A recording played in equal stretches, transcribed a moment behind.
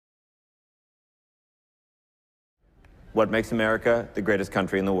What makes America the greatest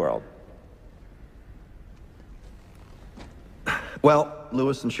country in the world? Well,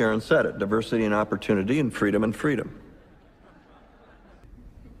 Lewis and Sharon said it. Diversity and opportunity and freedom and freedom.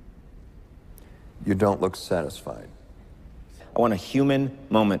 You don't look satisfied. I want a human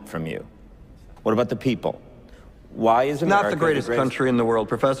moment from you. What about the people? Why is America Not the greatest country in the world,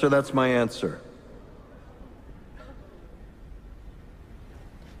 Professor. That's my answer.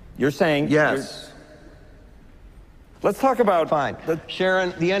 You're saying... Yes. Let's talk about... Fine.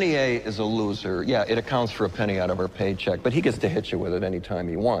 Sharon, the NEA is a loser. Yeah, it accounts for a penny out of our paycheck, but he gets to hit you with it anytime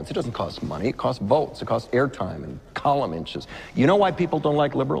he wants. It doesn't cost money. It costs votes. It costs airtime and column inches. You know why people don't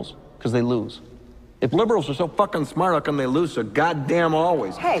like liberals? Because they lose. If liberals are so fucking smart, how come they lose so goddamn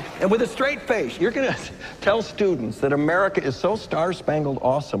always? Hey. And with a straight face, you're going to tell students that America is so star-spangled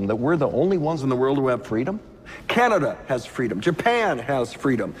awesome that we're the only ones in the world who have freedom? Canada has freedom. Japan has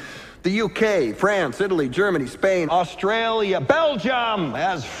freedom. The UK, France, Italy, Germany, Spain, Australia, Belgium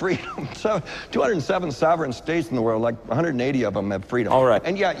has freedom. So 207 sovereign states in the world, like 180 of them have freedom. All right.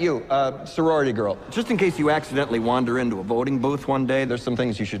 And yeah, you, sorority girl, just in case you accidentally wander into a voting booth one day, there's some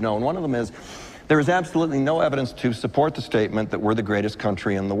things you should know. And one of them is, there is absolutely no evidence to support the statement that we're the greatest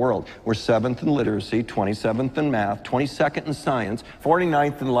country in the world. We're 7th in literacy, 27th in math, 22nd in science,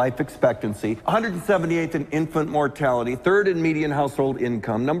 49th in life expectancy, 178th in infant mortality, 3rd in median household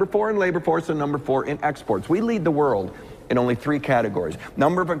income, number 4 in labor force, and number 4 in exports. We lead the world in only 3 categories: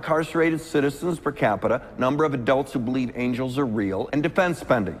 number of incarcerated citizens per capita, number of adults who believe angels are real, and defense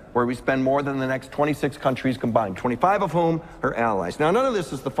spending, where we spend more than the next 26 countries combined, 25 of whom are allies. Now, none of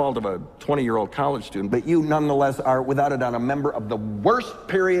this is the fault of a 20-year-old college student, but you nonetheless are, without a doubt, a member of the worst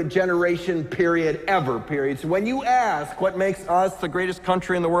generation ever. So when you ask what makes us the greatest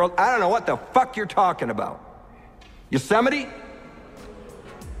country in the world, I don't know what the fuck you're talking about. Yosemite?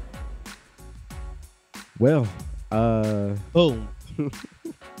 Well, boom.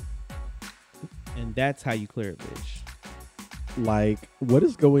 And that's how you clear it, bitch. like, what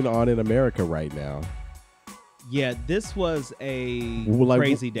is going on in America right now? Yeah, this was a Like,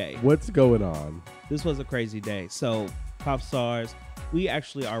 crazy day. What's going on? This was a crazy day. So, Pop Stars, we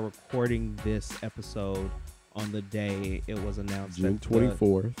actually are recording this episode on the day it was announced. June that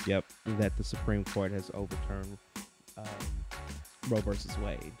 24th. Yep, that the Supreme Court has overturned Roe versus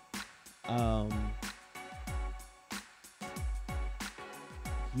Wade.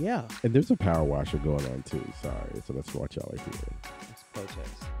 Yeah. And there's a power washer going on too. Sorry. So that's what y'all are hearing. It's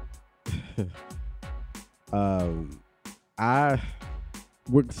protest.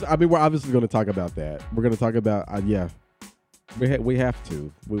 We're obviously going to talk about that. We're going to talk about, we have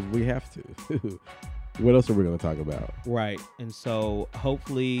to. We have to. What else are we going to talk about? Right. And so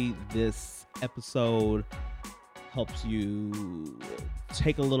hopefully this episode helps you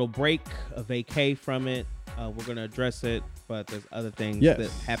take a little break, a vacay from it. We're going to address it, but there's other things that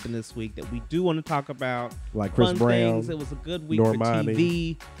happened this week that we do want to talk about. Like Chris Fun Brown. Things. It was a good week Normani. for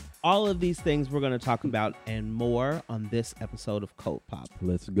TV. All of these things we're going to talk about and more on this episode of Code Pop.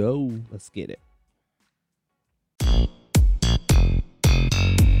 Let's go. Let's get it.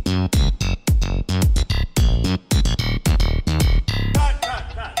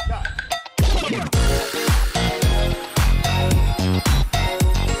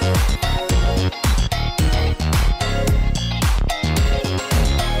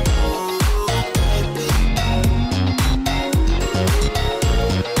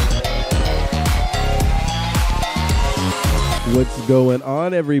 What's going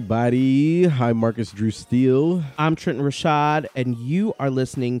on, everybody? Hi, Marcus Drew Steele. I'm Trenton Rashad, and you are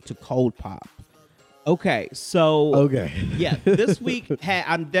listening to Cold Pop. Okay, so yeah, this week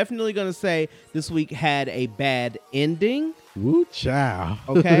I'm definitely gonna say this week had a bad ending. Woo chow.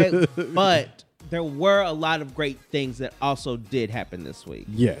 Okay, but there were a lot of great things that also did happen this week.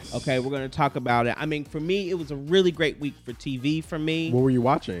 Yes. Okay, we're gonna talk about it. I mean, for me, it was a really great week for TV for me. What were you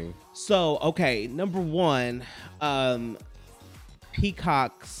watching? So, okay, number one,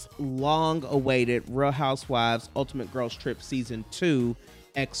 Peacock's long-awaited Real Housewives Ultimate Girls Trip Season 2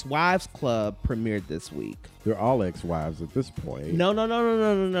 Ex-Wives Club premiered this week. They're all ex-wives at this point. No.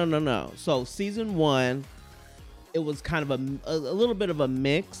 So Season 1, it was kind of a little bit of a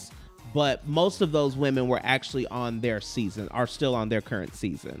mix, but most of those women were actually on their season, are still on their current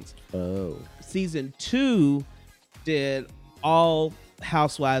seasons. Oh. Season 2 did all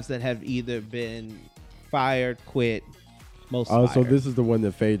housewives that have either been fired, quit, Most Oh, so Fired. this is the one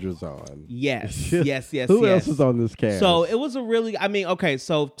that Phaedra's on. Yes. Who else is on this cast? So it was a really, I mean, okay,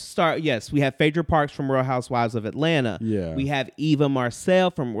 so to start, yes, we have Phaedra Parks from Real Housewives of Atlanta. Yeah. We have Eva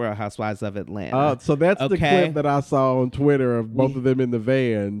Marcel from Real Housewives of Atlanta. So that's the Okay. clip that I saw on Twitter of both of them in the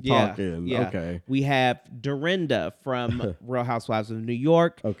van Yeah, talking. yeah. Okay. We have Dorinda from Real Housewives of New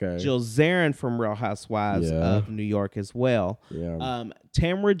York. Okay. Jill Zarin from Real Housewives Yeah. of New York as well. Yeah.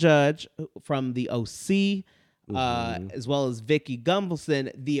 Tamra Judge from the OC, Mm-hmm. as well as Vicky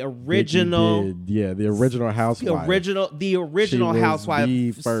Gumbelson, the original, the original housewife. the original She was housewife.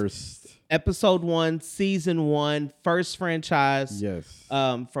 the first. Episode 1, season 1, first franchise. Yes.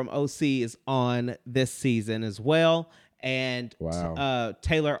 From OC is on this season as well, and Wow.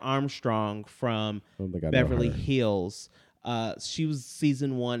 Taylor Armstrong from I don't think I know Beverly her. Hills. She was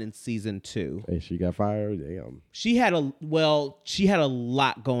season 1 and season 2. Hey, she got fired. Damn. She had a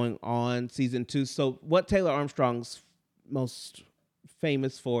lot going on season 2. So what Taylor Armstrong's most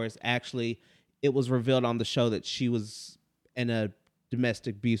famous for is actually, it was revealed on the show that she was in a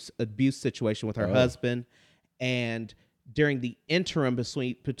domestic abuse situation with her husband, and during the interim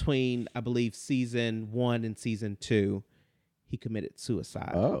between I believe season 1 and season 2, he committed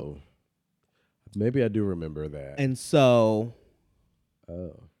suicide. Oh. Maybe I do remember that. And so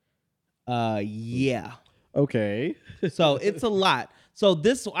oh. yeah. Okay. So it's a lot. So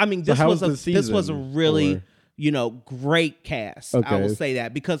this, I mean, So this how was was the this was a season really, for- great cast. I Okay. will say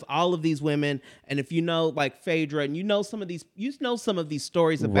that, because all of these women, and if you know like Phaedra, and you know some of these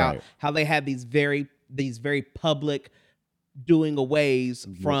stories about Right. how they had these very public doing aways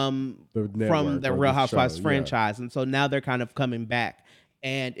from The from network the or Real the Housewives show, yeah. franchise, and so now they're kind of coming back,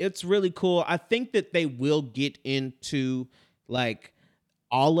 and it's really cool. I think that they will get into like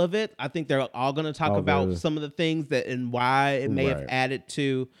all of it. I think they're all going to talk All about the- some of the things that and why it may have Right. added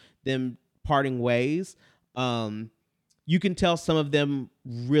to them parting ways. You can tell some of them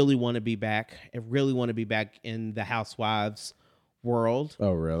really want to be back and really want to be back in the Housewives world.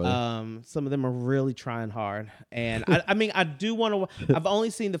 Oh, really? Some of them are really trying hard, and I mean, I do want to. I've only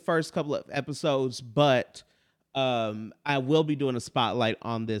seen the first couple of episodes, but I will be doing a spotlight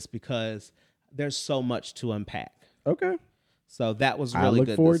on this because there's so much to unpack. okay. So that was I really look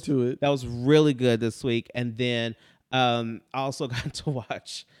good. forward to it. That was really good this week, and then I also got to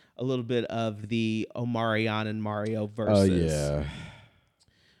watch a little bit of the Omarion and Mario versus. Oh, yeah.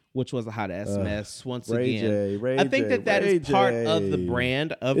 Which was a hot ass mess once Ray again. J, Ray I think J, that Ray is part of the J.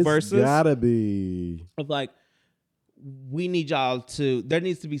 brand of It's Versus. gotta be. Of like, we need y'all to. There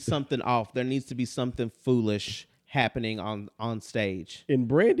needs to be something off. There needs to be something foolish happening on stage. In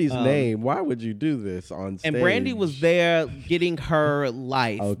Brandy's name, why would you do this on stage? And Brandy was there getting her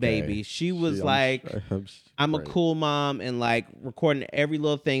life, Okay. baby. She was I'm like, I'm a right. cool mom, and like recording every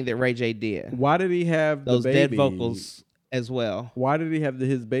little thing that Ray J did. Why did he have Those the dead baby? vocals as well. Why did he have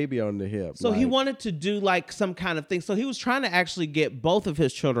his baby on the hip? So he Like, wanted to do like some kind of thing. So he was trying to actually get both of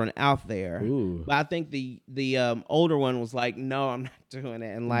his children out there. Ooh. But I think the older one was like, no, I'm not doing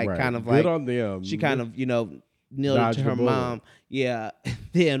it, and like right. kind of Good like on them. she kind of kneeled Dodged to her the bullet. mom. Yeah.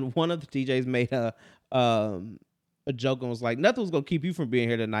 Then one of the DJs made a joke and was like, nothing was gonna keep you from being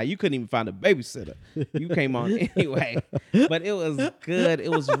here tonight. You couldn't even find a babysitter. You came on anyway. But it was good. It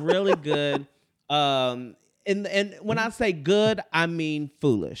was really good. And when I say good, I mean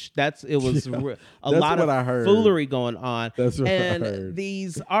foolish. It was a That's lot what of I heard. foolery going on. That's what I and heard.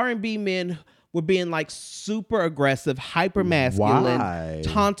 these R&B men were being like super aggressive, hyper masculine, Why?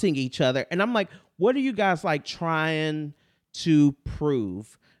 taunting each other. And I'm like, what are you guys like trying to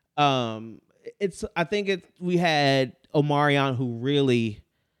prove? I think we had Omarion who really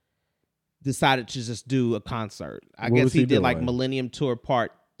decided to just do a concert. I What guess was he he did like doing? Millennium Tour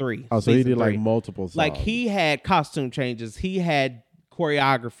Part 3. Oh, so he season did like 3. multiple songs. Like he had costume changes, he had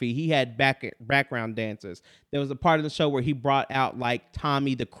choreography, he had background dancers. There was a part of the show where he brought out like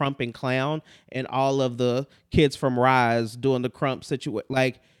Tommy the Crumping Clown and all of the kids from Rise doing the crump situation.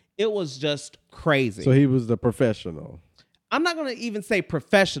 Like it was just crazy. So he was the professional. I'm not going to even say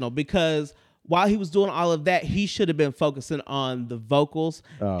professional, because while he was doing all of that, he should have been focusing on the vocals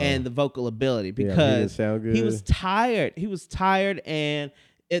and the vocal ability, he didn't because sound good. he was tired. He was tired, and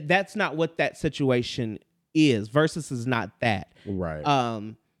that's not what that situation is. Versus is not that. Right.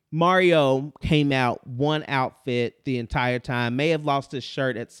 Mario came out one outfit the entire time, may have lost his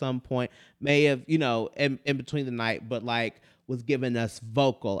shirt at some point, may have, in between the night, but like was giving us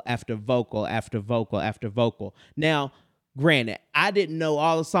vocal after vocal after vocal after vocal. Now, granted, I didn't know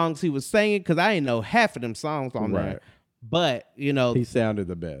all the songs he was singing because I didn't know half of them songs on Right. there. But, he sounded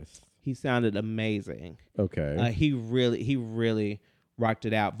the best. he sounded amazing. Okay. He really rocked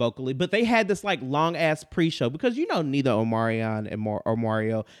it out vocally. But they had this like long ass pre-show because neither Omarion or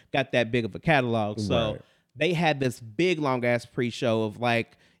Mario got that big of a catalog, so they had this big long ass pre-show of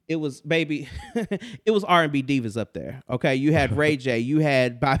like. It was it was R&B divas up there. Okay, you had Ray J, you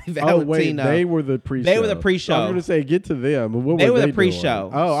had Bobby Valentino. Oh wait, they were the pre-show. They were the pre-show. I was going to say get to them. What they were the doing? pre-show.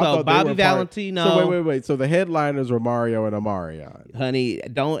 Oh, I so thought Bobby they were Valentino. So wait. So the headliners were Mario and Omarion. Honey,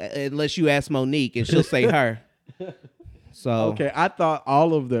 don't unless you ask Monique and she'll say her. So okay, I thought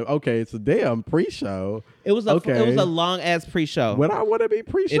all of them. Okay, it's a damn pre-show. It was a long ass pre-show. When I want to be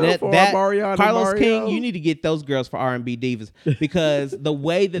pre-show and for that Omarion Carlos and Mario. King, you need to get those girls for R&B divas because the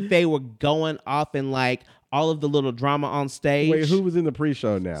way that they were going off and like all of the little drama on stage. Wait, who was in the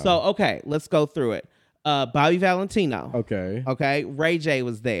pre-show now? So okay, let's go through it. Bobby Valentino. Okay. Ray J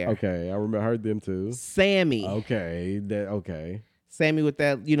was there. Okay, I heard them too. Sammy. Okay. Sammy with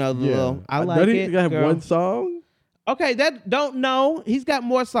that, the little. I like Doesn't it. he have girl. one song? Okay, that don't know. He's got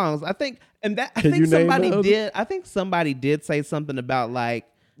more songs. I think somebody did say something about like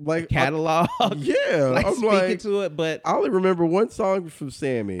catalog. Yeah, like I'm speaking to it, but I only remember one song from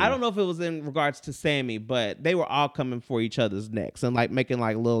Sammy. I don't know if it was in regards to Sammy, but they were all coming for each other's necks and like making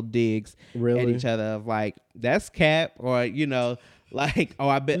like little digs at each other of like that's Cap or like,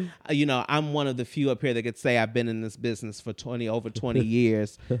 I bet, I'm one of the few up here that could say I've been in this business for over 20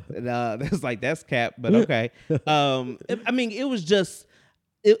 years. It's like, that's Cap, but okay. It was just,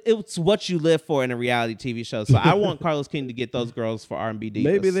 it's what you live for in a reality TV show. So I want Carlos King to get those girls for R&B divas.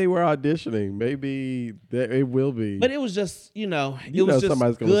 Maybe they were auditioning. Maybe it will be. But it was just, it was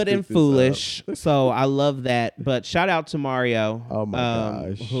just good and foolish. So I love that. But shout out to Mario. Oh my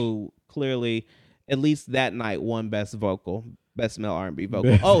gosh. Who clearly, at least that night, won Best Male R&B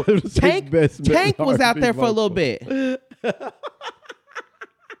Vocal. Tank was out there for a little bit.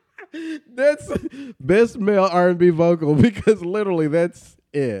 That's Best Male R&B Vocal because literally that's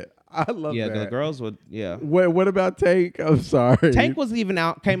it. I love that. Yeah, the girls would. Yeah. What about Tank? I'm sorry. Tank was even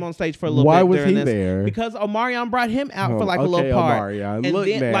came on stage for a little bit. Why was during he this there? Because Omarion brought him out for like a little part. Omarion. And Look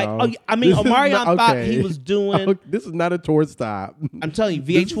then, now. Omarion thought he was doing. This is not a tour stop. I'm telling you,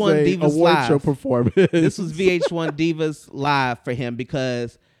 VH1 Divas award Live. show performance. This was VH1 Divas Live for him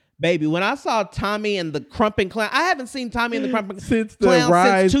because. Baby, when I saw Tommy and the Crumpin' Clown, I haven't seen Tommy and the Crumpin' since the Clown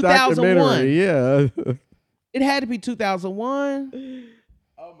Rise since 2001. documentary. Yeah, it had to be 2001.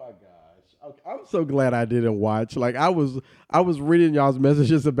 Oh my gosh, I'm so glad I didn't watch. Like I was reading y'all's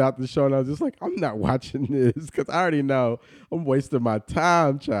messages about the show, and I was just like, I'm not watching this because I already know I'm wasting my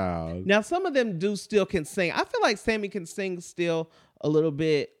time, child. Now some of them still can sing. I feel like Sammy can sing still a little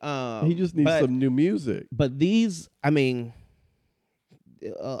bit. He just needs some new music. But these,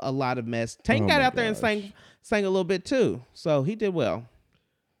 a lot of mess. Tank got out there and sang a little bit too, so he did well.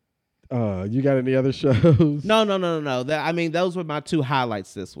 You got any other shows? No. Those were my two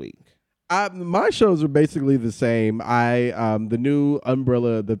highlights this week. My shows are basically the same. The new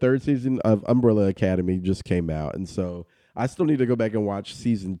Umbrella, the third season of Umbrella Academy just came out, and so I still need to go back and watch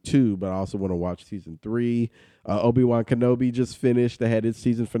season 2, but I also want to watch season 3. Obi-Wan Kenobi just finished. They had its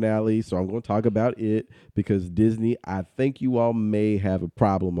season finale, so I'm going to talk about it because Disney, I think you all may have a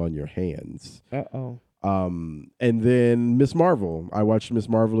problem on your hands. Uh-oh. And then Ms. Marvel. I watched Ms.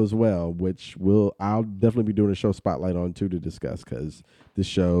 Marvel as well, which I'll definitely be doing a show spotlight on too to discuss because the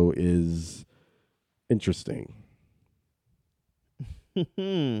show is interesting.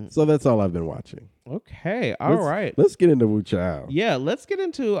 So that's all I've been watching. Okay. All right. Let's get into Wu Chow. Yeah, let's get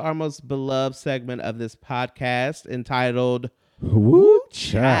into our most beloved segment of this podcast entitled Wu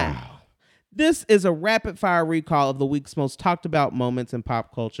Chow. This is a rapid fire recall of the week's most talked about moments in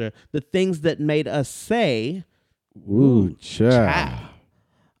pop culture, the things that made us say Wu Chow.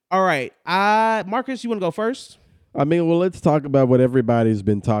 All right. Marcus, you want to go first? Let's talk about what everybody's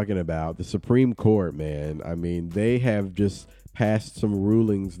been talking about. The Supreme Court, man. They have just passed some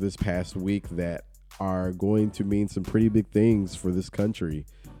rulings this past week that are going to mean some pretty big things for this country.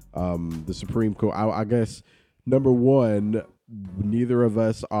 The Supreme Court, I guess, number one, neither of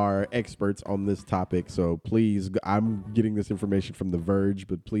us are experts on this topic, so please, I'm getting this information from The Verge,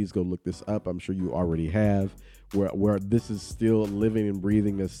 but please go look this up. I'm sure you already have, where this is still living and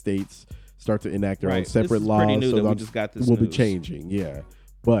breathing as states start to enact their own separate laws. Pretty new that we just got this will news. Be changing, yeah.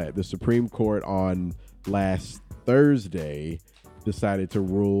 But the Supreme Court on last Thursday decided to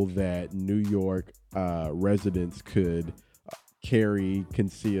rule that New York residents could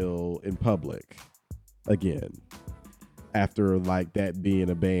conceal in public again after that being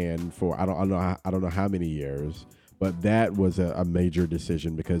a ban for I don't know how many years, but that was a major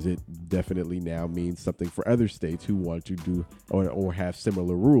decision because it definitely now means something for other states who want to do or have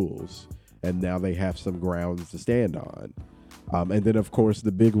similar rules, and now they have some grounds to stand on. And then, of course,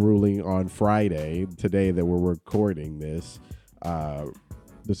 the big ruling on Friday, today that we're recording this, the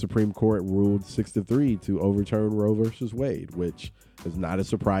Supreme Court ruled 6-3 to overturn Roe versus Wade, which is not a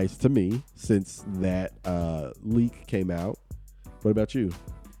surprise to me since that leak came out. What about you?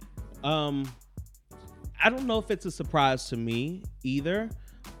 I don't know if it's a surprise to me either.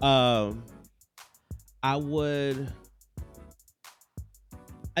 I'm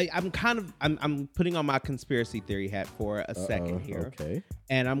putting on my conspiracy theory hat for a second here. Okay.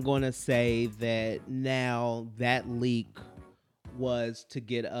 And I'm going to say that now that leak was to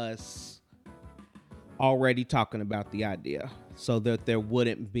get us already talking about the idea so that there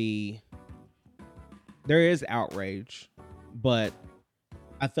is outrage, but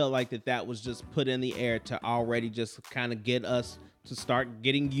I felt like that was just put in the air to already just kind of get us to start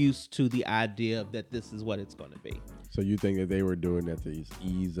getting used to the idea that this is what it's going to be. So you think that they were doing that to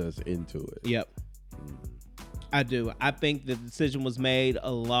ease us into it? Yep. I do. I think the decision was made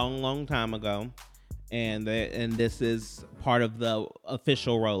a long, long time ago, and this is part of the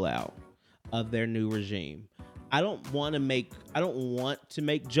official rollout of their new regime. I don't want to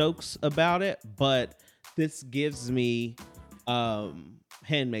make jokes about it, but this gives me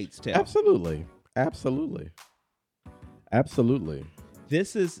Handmaid's Tale. Absolutely.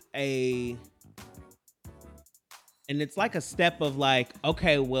 This is and it's like a step of like,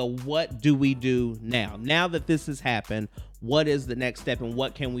 okay, well, what do we do now? Now that this has happened, what is the next step and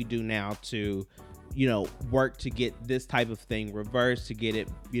what can we do now to, work to get this type of thing reversed, to get it,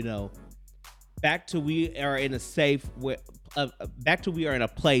 back to we are in a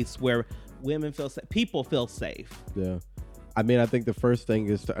place where women feel safe, people feel safe. Yeah. I mean, I think the first thing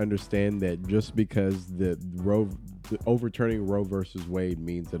is to understand that just because the overturning Roe versus Wade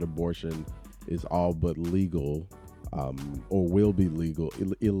means that abortion is all but legal, or will be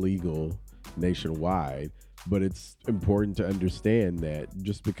illegal nationwide. But it's important to understand that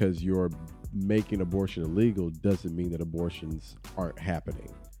just because you're making abortion illegal doesn't mean that abortions aren't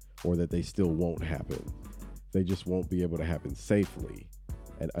happening or that they still won't happen. They just won't be able to happen safely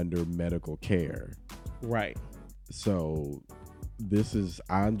and under medical care. Right. So this is,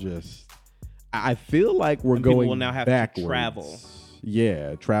 I feel like we're going will now have backwards. To travel.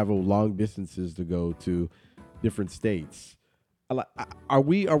 Yeah, travel long distances to go to different states. Are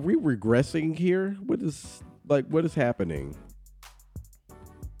we regressing here? What is happening?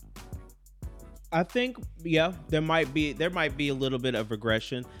 I think, yeah, there might be a little bit of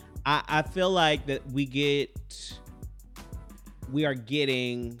regression. I feel like that we are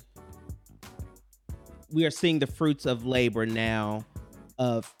seeing the fruits of labor now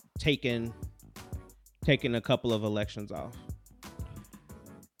of taking a couple of elections off.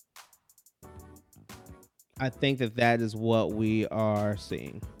 I think that is what we are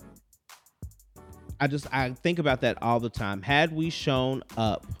seeing. I think about that all the time. Had we shown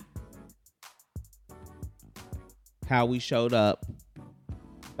up how we showed up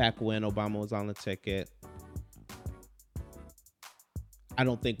back when Obama was on the ticket, I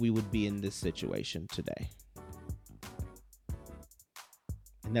don't think we would be in this situation today.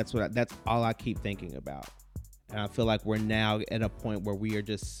 And that's all I keep thinking about. And I feel like we're now at a point where we are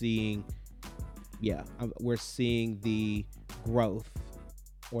just seeing, we're seeing the growth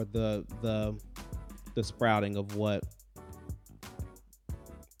or the sprouting of what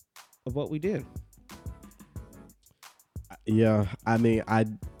we did. Yeah, I mean,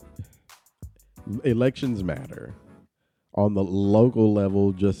 elections matter on the local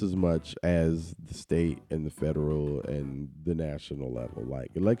level just as much as the state and the federal and the national level. Like,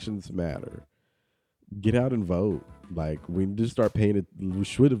 elections matter. Get out and vote. Like, we just we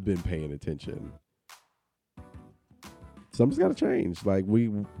should have been paying attention. Something's got to change. Like,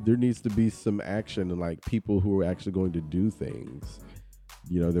 there needs to be some action and like people who are actually going to do things,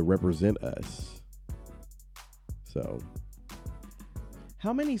 that represent us. So,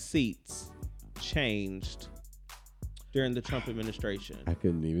 how many seats changed during the Trump administration? I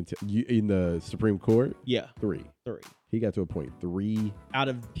couldn't even tell you. In the Supreme Court? Yeah. 3. He got to appoint 3 out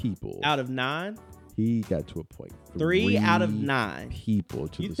of people. Out of 9? He got to appoint 3 out of 9 people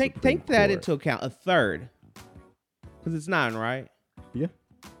to the Supreme Court. Take that into account. A third. Because it's 9, right? Yeah.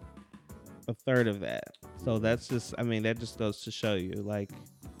 A third of that. So that's just, that just goes to show you, like,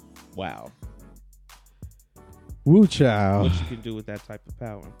 wow. Woo chow. What you can do with that type of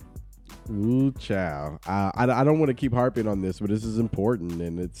power. Woo chow. I don't want to keep harping on this, but this is important,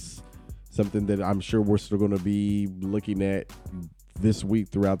 and it's something that I'm sure we're still going to be looking at this week,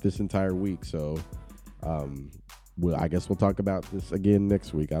 throughout this entire week. So, I guess we'll talk about this again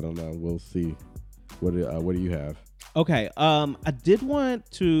next week. I don't know. We'll see. What do you have? Okay. I did want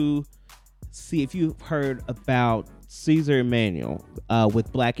to see if you've heard about Caesar Emanuel with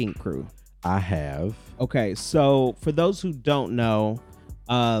Black Ink Crew? I have. Okay, so for those who don't know,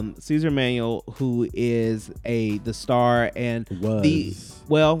 Caesar Emanuel, who is the star and was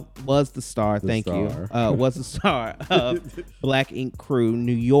the star. Thank you. Was the star of Black Ink Crew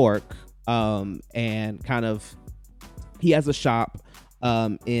New York, and kind of he has a shop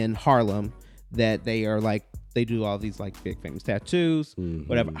in Harlem that they do all these like big famous tattoos,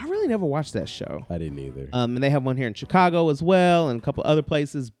 whatever. I really never watched that show. I didn't either. And they have one here in Chicago as well, and a couple other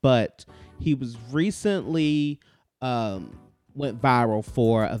places. But he was recently went viral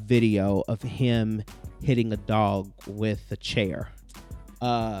for a video of him hitting a dog with a chair.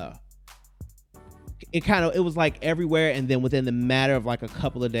 It was like everywhere, and then within the matter of like a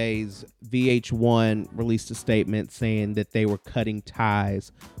couple of days, VH1 released a statement saying that they were cutting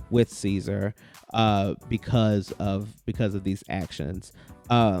ties with Caesar because of these actions.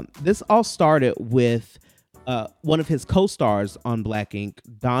 This all started with one of his co-stars on Black Ink,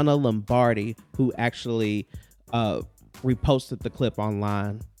 Donna Lombardi, who actually reposted the clip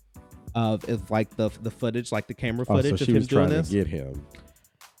online of it's like the footage, like the camera footage so of she him was doing trying this. to get him.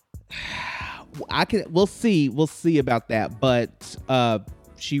 We'll see about that, but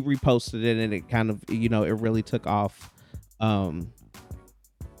she reposted it, and it kind of, it really took off.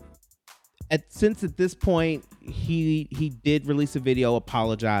 Since at this point he did release a video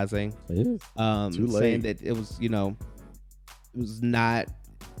apologizing, Too late. saying that it was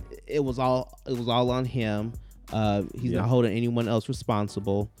it was all on him. He's not holding anyone else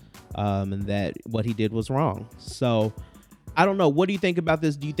responsible, and that what he did was wrong. So I don't know. What do you think about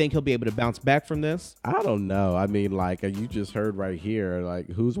this? Do you think he'll be able to bounce back from this? I don't know. I mean, like you just heard right here, like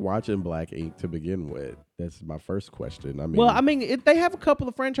who's watching Black Ink to begin with? That's my first question. If they have a couple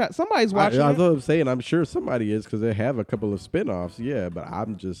of franchises, somebody's watching. That's what I'm saying. I'm sure somebody is because they have a couple of spinoffs. Yeah, but I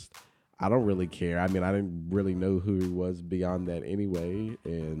don't really care. I mean, I didn't really know who he was beyond that anyway,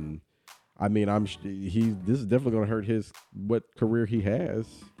 and I mean, this is definitely going to hurt what career he has.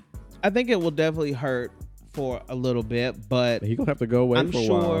 I think it will definitely hurt for a little bit, but He's going to have to go away for a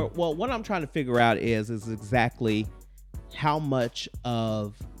while. Well, what I'm trying to figure out is exactly how much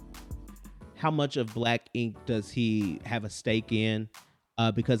of Black Ink does he have a stake in?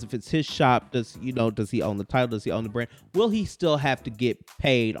 Because if it's his shop, does he own the title? Does he own the brand? Will he still have to get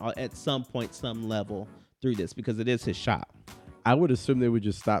paid at some point, some level through this? Because it is his shop. I would assume they would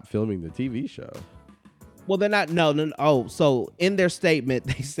just stop filming the TV show. Well, they're not. No. Oh, so in their statement,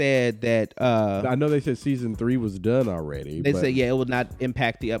 they said that. I know they said season 3 was done already. They said, it will not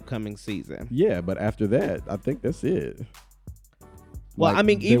impact the upcoming season. Yeah, but after that, I think that's it. Well, I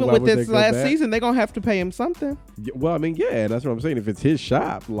mean, even with this last season, they're going to have to pay him something. Well, I mean, yeah, and that's what I'm saying. If it's his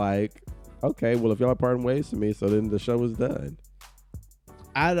shop, like, okay, well, if y'all are parting ways to me, so then the show is done.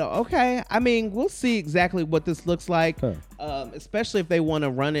 Okay. I mean, we'll see exactly what this looks like, especially if they want to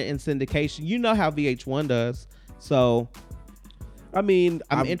run it in syndication. You know how VH1 does. So, I mean,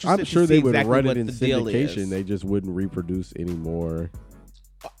 I'm interested. I'm sure to see they would exactly run what it in the deal syndication. is. They just wouldn't reproduce any more.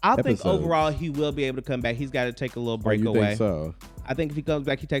 I think episodes. overall he will be able to come back. He's got to take a little break away. Think so? I think if he comes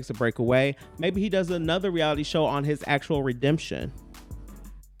back, he takes a break away. Maybe he does another reality show on his actual redemption.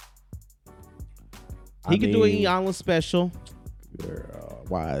 He could do an Iyanla special.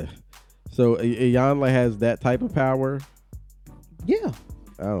 Why? So Iyanla has that type of power? Yeah.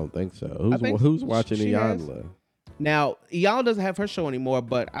 I don't think so. Who's watching Iyanla? Now, Iyanla doesn't have her show anymore,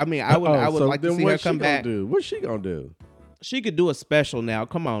 but I mean, I would like to see her come back. What's she gonna do? She could do a special now.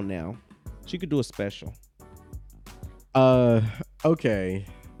 Come on now. She could do a special. Okay.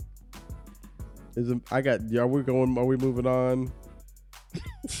 Are we moving on?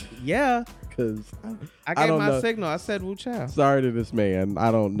 Yeah. Because I gave my signal. I said Wu Chow. Sorry to this man.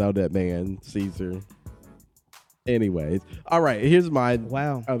 I don't know that man, Caesar. Anyways. All right. Here's my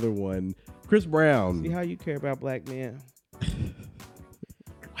other one. Chris Brown. See how you care about black men.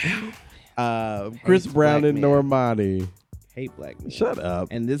 Chris Brown and Normani. Hate black men. Shut up.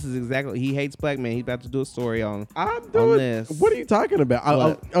 And this is exactly, he hates black men. He's about to do a story on this. What are you talking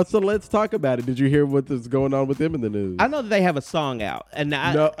about? So let's talk about it. Did you hear what is going on with him in the news? I know that they have a song out, and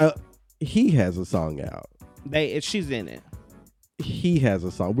he has a song out. She's in it. He has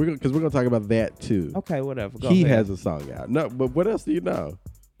a song. We're gonna talk about that too. Okay, whatever. He has a song out. No, but what else do you know?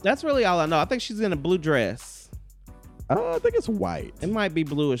 That's really all I know. I think she's in a blue dress. I think it's white. It might be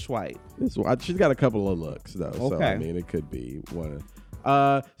bluish white. She's got a couple of looks though. Okay. So I mean, it could be one.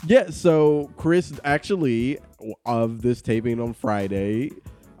 So Chris actually of this taping on Friday,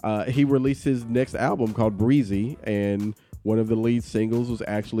 he released his next album called Breezy, and one of the lead singles was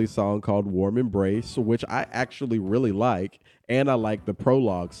actually a song called Warm Embrace, which I actually really like, and I like the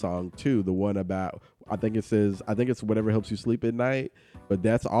prologue song too, the one about I think it's Whatever Helps You Sleep at Night, but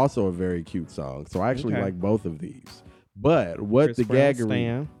that's also a very cute song. So I actually like both of these. But what the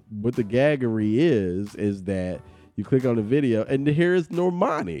gaggery is that you click on the video and here's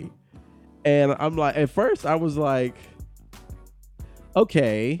Normani. And I'm like, at first I was like,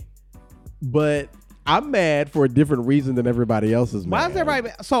 okay, but I'm mad for a different reason than everybody else is mad. Why is everybody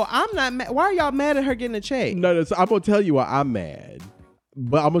mad? So I'm not mad. Why are y'all mad at her getting a check? No, so I'm going to tell you why I'm mad.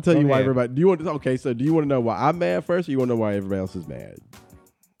 But I'm going to tell you why everybody... do you want to know why I'm mad first, or you want to know why everybody else is mad?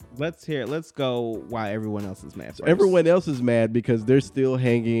 Let's hear it. Let's go why everyone else is mad first. So everyone else is mad because they're still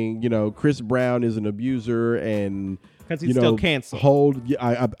hanging, Chris Brown is an abuser and... Because he's still canceled.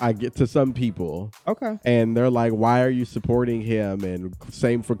 I get to some people. Okay. And they're like, why are you supporting him? And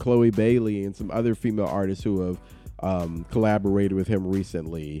same for Chloe Bailey and some other female artists who have collaborated with him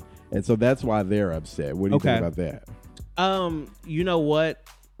recently. And so that's why they're upset. What do you think about that? You know what?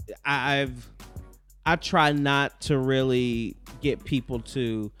 I try not to really get people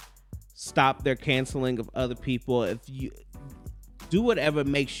to stop their canceling of other people. If you do whatever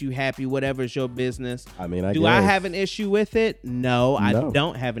makes you happy, whatever is your business. I mean, do I have an issue with it? No, I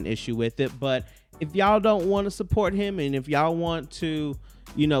don't have an issue with it. But if y'all don't want to support him, and if y'all want to,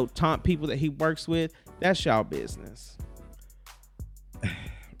 taunt people that he works with, that's y'all business.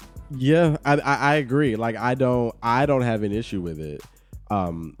 Yeah, I agree. Like I don't have an issue with it.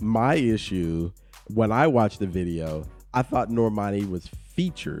 My issue when I watched the video, I thought Normani was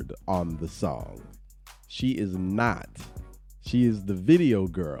featured on the song. She is not. She is the video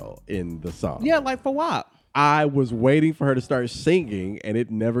girl in the song. Yeah, like for what? I was waiting for her to start singing and it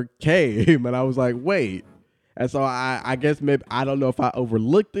never came. And I was like, wait. And so I guess maybe, I don't know if I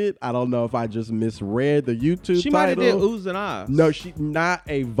overlooked it. I don't know if I just misread the YouTube title. She might have did oohs and ahs. No, she not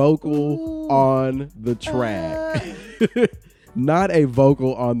a vocal on the track. Not a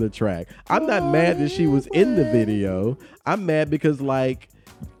vocal on the track. I'm not mad that she was in the video. I'm mad because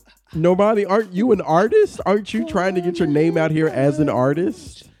Normani, aren't you an artist? Aren't you trying to get your name out here as an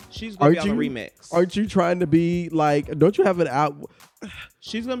artist? She's going to be on the remix. Aren't you trying to be don't you have an out?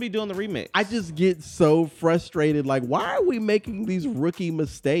 She's going to be doing the remix. I just get so frustrated. Why are we making these rookie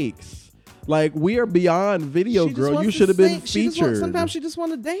mistakes? We are beyond video, girl. You should have been featured. Sometimes she just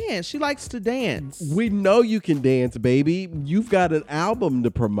want to dance. She likes to dance. We know you can dance, baby. You've got an album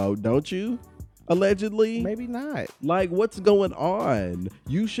to promote, don't you? Allegedly. Maybe not. What's going on?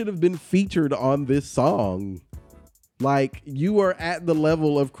 You should have been featured on this song. You are at the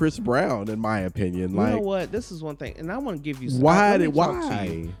level of Chris Brown, in my opinion. You know what? This is one thing, and I want to give you some. Why?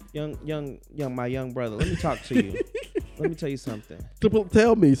 Young, my young brother. Let me talk to you. Let me tell you something.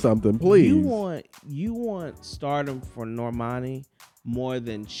 Tell me something, please. You want stardom for Normani more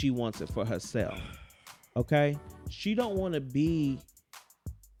than she wants it for herself. Okay? She don't want to be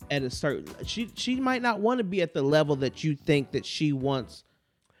at a certain. She might not want to be at the level that you think that she wants.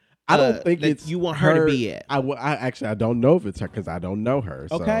 I don't think it's you want her to be at. I don't know if it's her because I don't know her.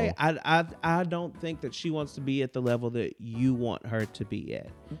 So. Okay, I don't think that she wants to be at the level that you want her to be at.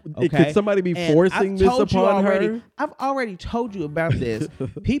 Okay? Could somebody be forcing this upon her? I've already told you about this.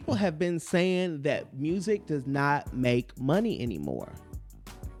 People have been saying that music does not make money anymore.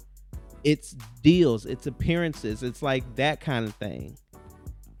 It's deals, it's appearances, it's like that kind of thing.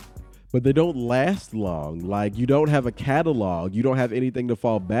 But they don't last long. You don't have a catalog. You don't have anything to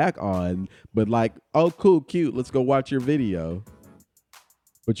fall back on. But oh, cool, cute. Let's go watch your video.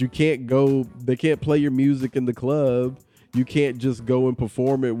 But you can't go. They can't play your music in the club. You can't just go and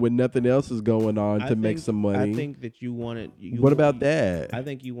perform it when nothing else is going on to make some money. I think that you want it. What about that? I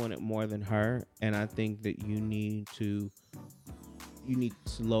think you want it more than her. And I think that you need to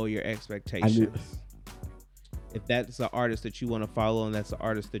lower your expectations. If that's an artist that you want to follow and that's an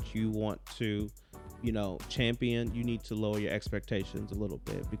artist that you want to, champion, you need to lower your expectations a little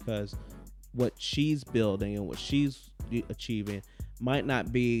bit because what she's building and what she's achieving might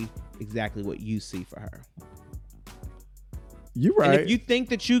not be exactly what you see for her. You're right. And if you think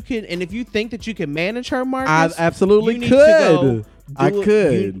that you can manage her, Marcus, I absolutely could. I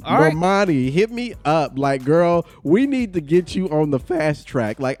could. Normani, hit me up. Girl, we need to get you on the fast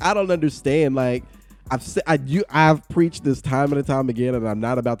track. I don't understand. I've preached this time and time again, and I'm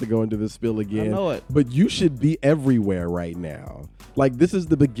not about to go into this spiel again. I know it. But you should be everywhere right now. This is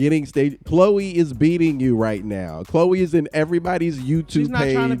the beginning stage. Chloe is beating you right now. Chloe is in everybody's YouTube page. She's not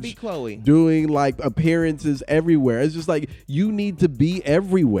trying to beat Chloe. Doing appearances everywhere. It's just you need to be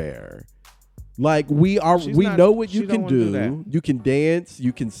everywhere. We know what you can do. You can dance,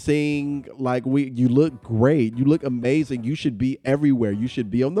 you can sing. You look great. You look amazing. You should be everywhere. You should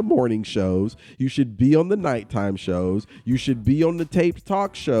be on the morning shows. You should be on the nighttime shows. You should be on the taped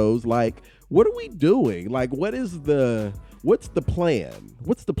talk shows. What are we doing? Like, what's the plan?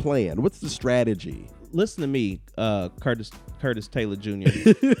 What's the plan? What's the strategy? Listen to me, Curtis Taylor Jr.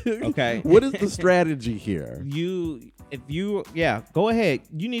 Okay. What is the strategy here? Go ahead.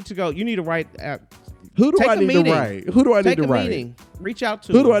 You need to write out. Who do Take I a need meeting. to write? Who do I need Take to a write? meeting. Reach out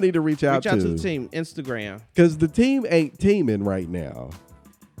to Who them. do I need to reach out Reach out to to? the team. Instagram. Because the team ain't teaming right now.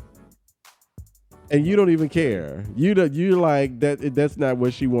 And you don't even care. You're like that. That's not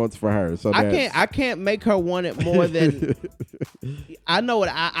what she wants for her. So I can't make her want it more than I know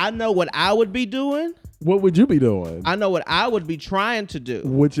what I would be doing. What would you be doing? I know what I would be trying to do.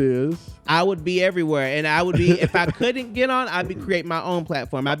 Which is I would be everywhere, and I would be if I couldn't get on, I'd be creating my own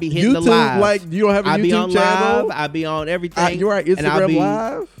platform. I'd be hitting YouTube. the live. Like you don't have a I'd be YouTube on channel. live. I'd be on everything. You're right. and I'd Instagram be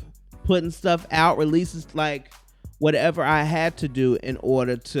Live. putting stuff out, releases, like whatever I had to do in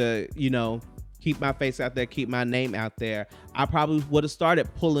order to, keep my face out there, keep my name out there. I probably would have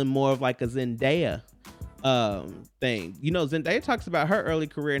started pulling more of like a Zendaya thing. Zendaya talks about her early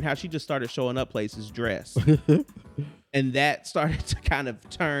career and how she just started showing up places dressed. And that started to kind of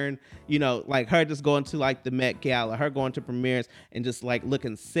turn, like her just going to like the Met Gala, her going to premieres and just like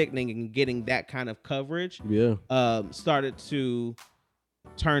looking sickening and getting that kind of coverage. Yeah. Started to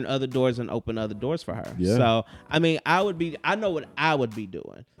turn other doors and open other doors for her. Yeah. So, I mean, I know what I would be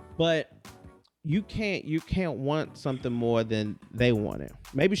doing, but you can't want something more than they want it.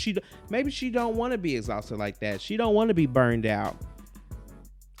 Maybe she don't want to be exhausted like that. She don't want to be burned out.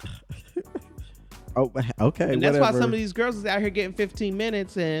 Oh, okay. And that's whatever. why some of these girls is out here getting 15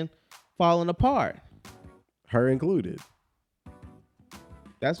 minutes and falling apart. Her included.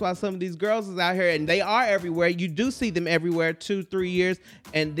 That's why some of these girls is out here and they are everywhere. You do see them everywhere 2-3 years,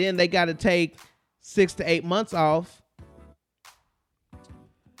 and then they got to take 6 to 8 months off.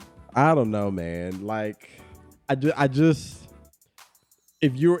 I don't know, man. Like, I just,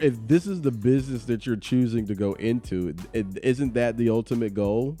 if this is the business that you're choosing to go into, isn't that the ultimate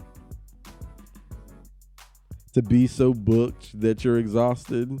goal? To be so booked that you're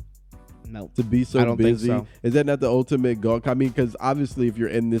exhausted? No. To be so I don't busy? think so. Is that not the ultimate goal? I mean, because obviously if you're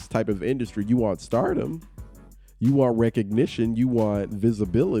in this type of industry, you want stardom. You want recognition. You want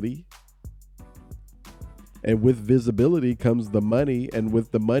visibility. And with visibility comes the money, and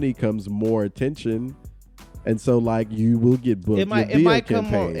with the money comes more attention. And so, like, you will get booked. It might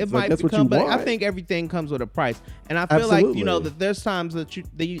come on. It might that's become, what you but want. I think everything comes with a price. And I feel like, that there's times that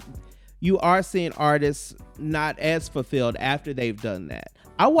you are seeing artists not as fulfilled after they've done that.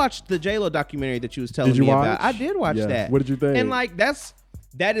 I watched the J-Lo documentary that you was telling me about. I did watch that. What did you think? And like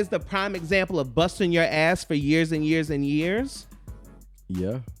that is the prime example of busting your ass for years and years and years.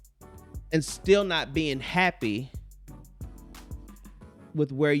 Yeah. And still not being happy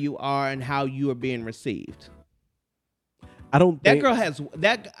with where you are and how you are being received. I don't think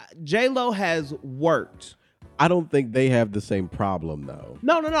J-Lo has worked. I don't think they have the same problem though.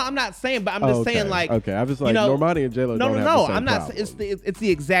 No. I'm not saying, but I'm just saying like. Okay, I was like, Normani and J-Lo don't have the same I'm not. problem. It's the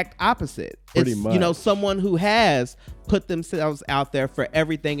exact opposite. Pretty much. Someone who has put themselves out there for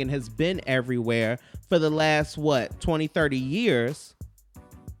everything and has been everywhere for the last 20, 30 years.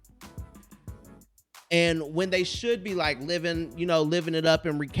 And when they should be like living it up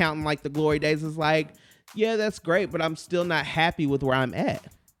and recounting like the glory days, is like, yeah, that's great, but I'm still not happy with where I'm at.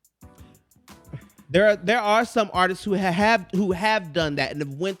 There are some artists who have done that and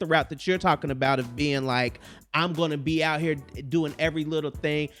have went the route that you're talking about of being like, I'm going to be out here doing every little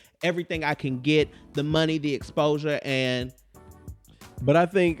thing, everything I can get, the money, the exposure, and. But I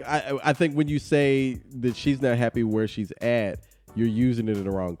think when you say that she's not happy where she's at, you're using it in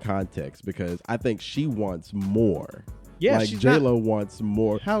the wrong context, because I think she wants more. Yeah, like J-Lo wants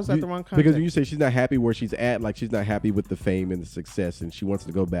more. How is that the wrong context? Because when you say she's not happy where she's at, like she's not happy with the fame and the success, and she wants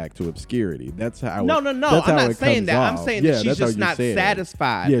to go back to obscure,ty That's how. No. I'm not saying that. I'm saying that she's just not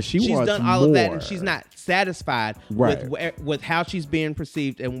satisfied. Yeah, she's done all more. of that, and she's not satisfied right. with how she's being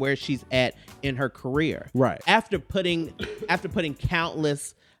perceived and where she's at in her career. Right. After putting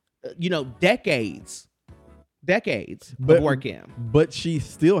countless, decades of work in. But she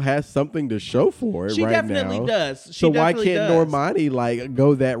still has something to show for it she right now. She definitely does. So why can't Normani like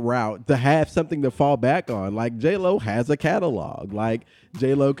go that route to have something to fall back on? Like J-Lo has a catalog. Like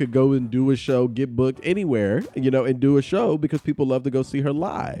J-Lo could go and do a show, get booked anywhere, and do a show because people love to go see her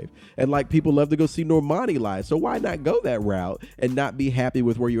live. And like people love to go see Normani live. So why not go that route and not be happy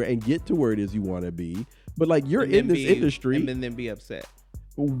with where you're at and get to where it is you want to be? But like you're in this industry. And then be upset.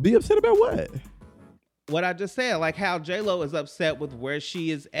 Be upset about what? What I just said, like how J-Lo is upset with where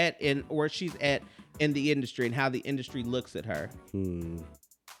she is at in the industry and how the industry looks at her.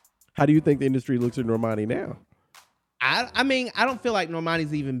 How do you think the industry looks at Normani now? I mean, I don't feel like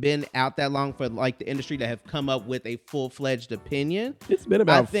Normani's even been out that long for like the industry to have come up with a full-fledged opinion. It's been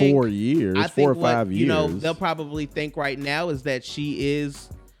about 4 years, I 4 or think 5 years. You know, they'll probably think right now is that she is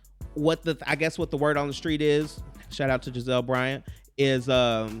what the word on the street is. Shout out to Giselle Bryant is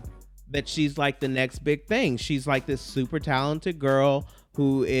that she's like the next big thing. She's like this super talented girl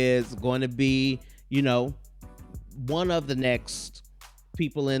who is going to be, you know, one of the next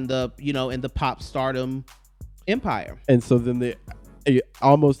people in the pop stardom empire. And so then the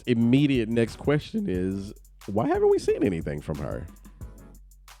almost immediate next question is, why haven't we seen anything from her?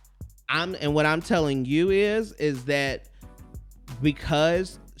 And what I'm telling you is that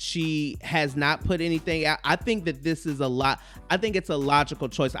because she has not put anything out, I think that this is I think it's a logical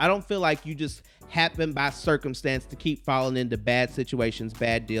choice. I don't feel like you just happen by circumstance to keep falling into bad situations,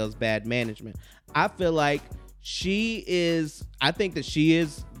 bad deals, bad management. I feel like I think that she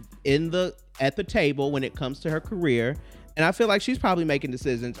is at the table when it comes to her career, and I feel like she's probably making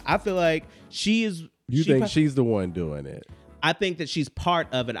decisions. I feel like she is. You think she's the one doing it? I think that she's part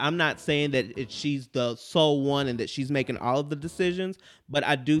of it. I'm not saying that she's the sole one and that she's making all of the decisions, but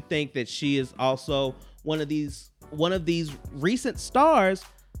I do think that she is also one of these recent stars.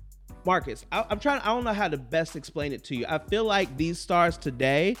 Marcus, I don't know how to best explain it to you. I feel like these stars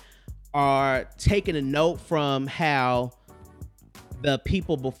today are taking a note from how the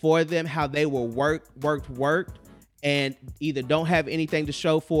people before them, how they were worked, and either don't have anything to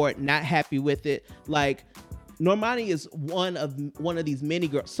show for it, not happy with it. Like Normani is one of these many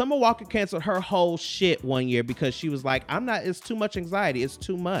girls. Summer Walker canceled her whole shit one year because she was like, it's too much anxiety. It's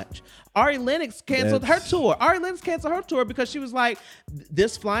too much. Ari Lennox canceled her tour. Ari Lennox canceled her tour because she was like,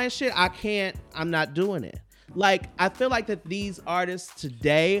 this flying shit, I'm not doing it. Like, I feel like that these artists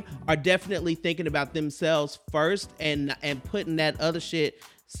today are definitely thinking about themselves first and putting that other shit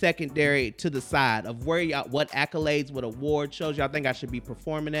secondary to the side of what accolades, what award shows y'all think I should be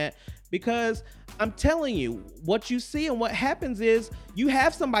performing at. Because I'm telling you, what you see and what happens is you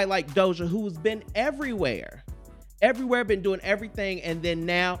have somebody like Doja who's been everywhere, been doing everything, and then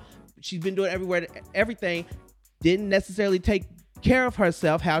now she's been doing everything, didn't necessarily take care of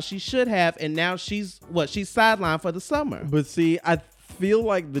herself how she should have, and now she's sidelined for the summer. But see, I feel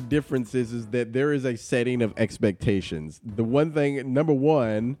like the difference is that there is a setting of expectations. The one thing, number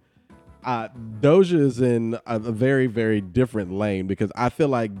one, Doja is in a very, very different lane, because I feel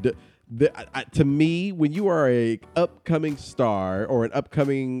like to me, when you are a upcoming star or an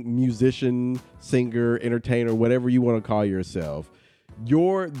upcoming musician, singer, entertainer, whatever you want to call yourself,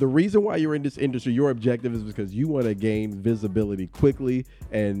 the reason why you're in this industry, your objective is because you want to gain visibility quickly,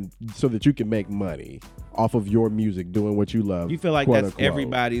 and so that you can make money off of your music, doing what you love. You feel like that's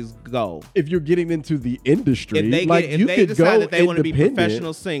everybody's goal. If you're getting into the industry, if they decide that they want to be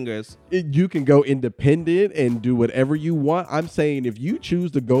professional singers, you can go independent and do whatever you want. I'm saying if you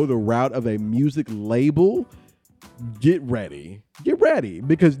choose to go the route of a music label, get ready,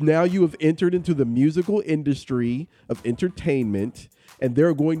 because now you have entered into the musical industry of entertainment, and there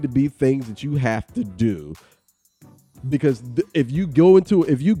are going to be things that you have to do. Because if you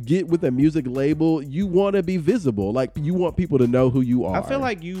get with a music label, you want to be visible. Like, you want people to know who you are.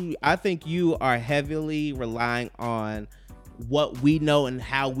 I think you are heavily relying on what we know and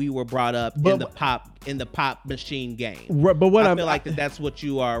how we were brought up in the pop machine game. But what I feel like that's what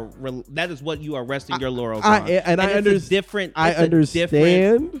you are. That is what you are resting your laurels on. I understand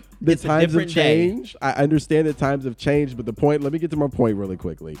the times have changed. I understand that times have changed. But the point. Let me get to my point really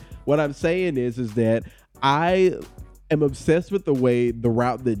quickly. What I'm saying is that I am obsessed with the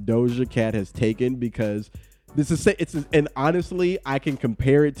route that Doja Cat has taken, because and honestly, I can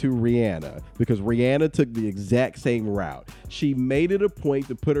compare it to Rihanna, because Rihanna took the exact same route. She made it a point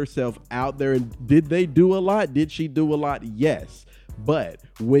to put herself out there, and did they do a lot? Did she do a lot? Yes. But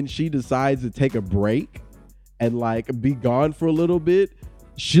when she decides to take a break and be gone for a little bit,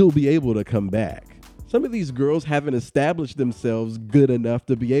 she'll be able to come back. Some of these girls haven't established themselves good enough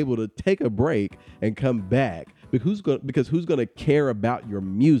to be able to take a break and come back. Because who's going to care about your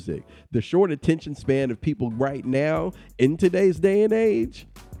music? The short attention span of people right now in today's day and age,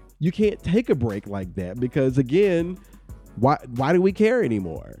 you can't take a break like that, because again, why do we care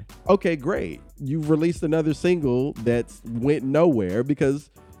anymore? Okay, great. You've released another single that went nowhere because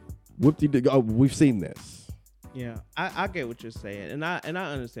we've seen this. Yeah, I get what you're saying, and I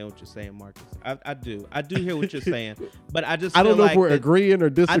understand what you're saying, Marcus. I do hear what you're saying, but I don't know if we're agreeing or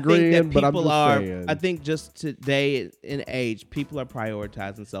disagreeing. But I'm just saying. I think just today in age, people are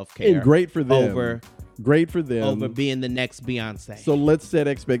prioritizing self-care. And great for them. Over being the next Beyonce. So let's set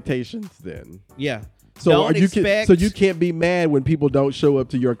expectations then. Yeah. So you can't be mad when people don't show up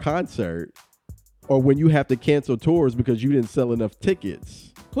to your concert or when you have to cancel tours because you didn't sell enough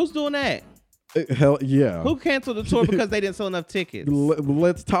tickets. Who's doing that? Hell yeah. Who canceled the tour because they didn't sell enough tickets?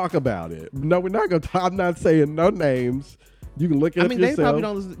 Let's talk about it. No, we're not going to. I'm not saying no names. You can look at it yourself. They probably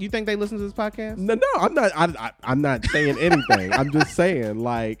don't listen. You think they listen to this podcast? No, I'm not. I'm not saying anything. I'm just saying,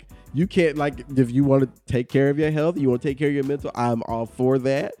 like, you can't, like, if you want to take care of your health, you want to take care of your mental, I'm all for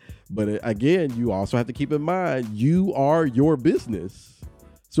that. But again, you also have to keep in mind, you are your business.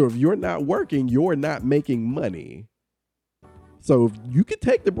 So if you're not working, you're not making money. So if you can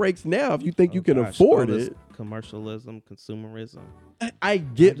take the breaks now if you think you can afford it. Commercialism, consumerism. I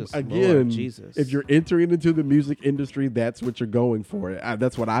get, again, Lord Jesus. If you're entering into the music industry, that's what you're going for.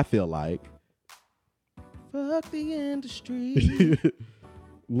 That's what I feel like. Fuck the industry.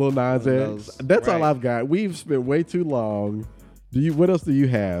 Lil Nas X. That's all I've got. We've spent way too long. What else do you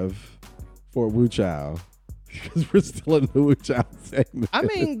have for Wu Chow? Because we're still in the Wu Chow segment. I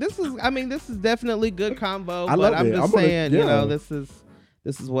mean, this is definitely good combo. I but love I'm it. just saying, you know, this is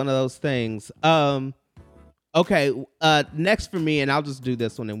one of those things. Okay. Next for me, and I'll just do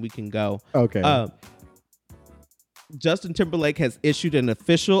this one, and we can go. Okay. Justin Timberlake has issued an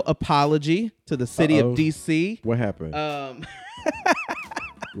official apology to the city of DC. What happened?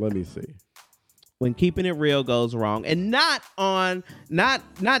 Let me see. When keeping it real goes wrong, and not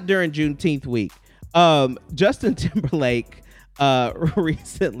during Juneteenth week. Justin Timberlake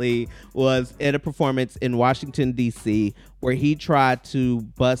recently was at a performance in Washington D.C. where he tried to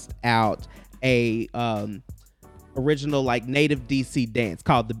bust out a original like native DC dance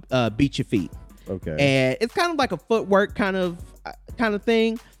called the Beat Your Feet. Okay. And it's kind of like a footwork kind of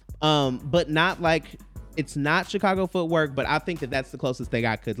thing, but not like, it's not Chicago footwork, but I think that's the closest thing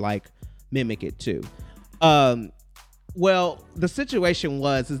I could like mimic it to. Well, the situation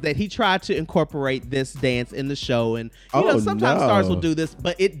is that he tried to incorporate this dance in the show, and you know sometimes stars will do this,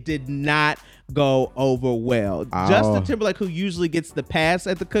 but it did not go over well. Justin Timberlake, who usually gets the pass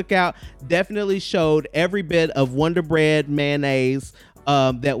at the cookout, definitely showed every bit of Wonder Bread mayonnaise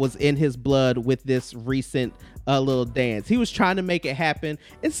that was in his blood with this recent little dance. He was trying to make it happen,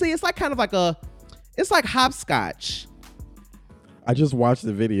 and see, it's like kind of like it's like hopscotch. I just watched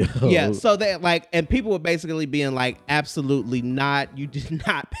the video. Yeah, so that like, and people were basically being like, absolutely not. You did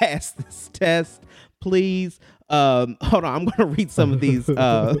not pass this test. Please. Hold on. I'm going to read some of these.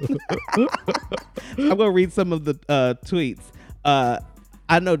 I'm going to read some of the tweets.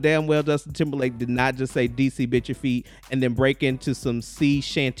 I know damn well Justin Timberlake did not just say DC Bitch Your Feet and then break into some sea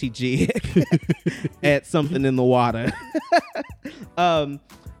shanty jig at something in the water. A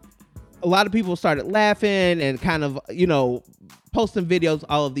lot of people started laughing and kind of, you know, posting videos,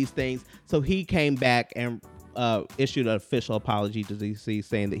 all of these things. So he came back and issued an official apology to DC,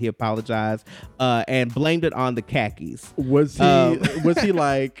 saying that he apologized and blamed it on the khakis. Was he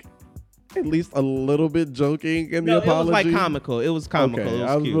like at least a little bit joking in the apology? It was like comical. It was comical. Okay. It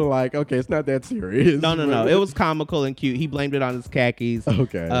was I was cute. like, okay, it's not that serious. No. It was comical and cute. He blamed it on his khakis.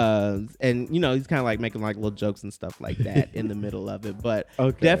 Okay. And you know, he's kind of like making like little jokes and stuff like that in the middle of it. But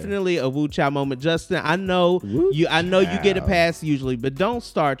okay. Definitely a Wu Chow moment. Justin, I know you get a pass usually, but don't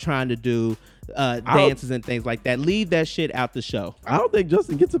start trying to do dances and things like that. Leave that shit out the show. I don't think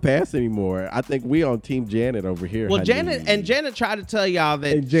Justin gets a pass anymore. I think we on Team Janet over here. Well, Janet tried to tell y'all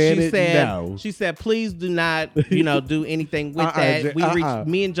that she said, please do not, do anything with that.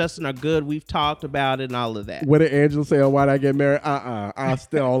 Me and Justin are good. We've talked about it and all of that. What did Angela say on Why'd I Get Married? I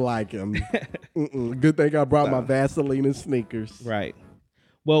still don't like him. Good thing I brought my Vaseline and sneakers. Right.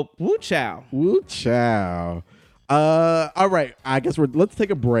 Well, Wu Chow. Wu Chow. All right. I guess let's take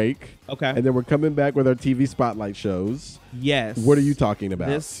a break. Okay. And then we're coming back with our TV spotlight shows. Yes. What are you talking about?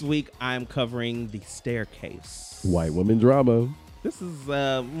 This week I'm covering The Staircase. White woman drama. This is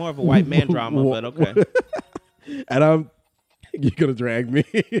more of a white man drama, but okay. And you're gonna drag me.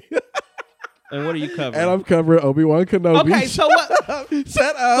 And what are you covering? And I'm covering Obi-Wan Kenobi. Okay, so what?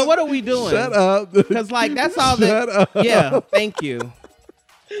 Shut up. So what are we doing? Shut up. Because like that's all Shut up. Yeah. Thank you.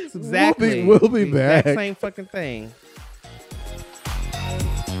 It's exactly. We'll be back. Exact same fucking thing.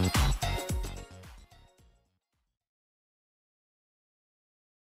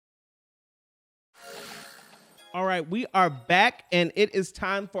 All right, we are back, and it is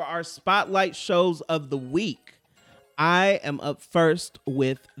time for our spotlight shows of the week. I am up first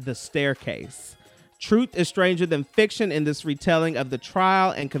with The Staircase. Truth is stranger than fiction in this retelling of the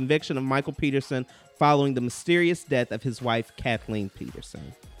trial and conviction of Michael Peterson following the mysterious death of his wife, Kathleen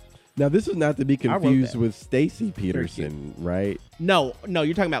Peterson. Now, this is not to be confused with Stacey Peterson, right? No,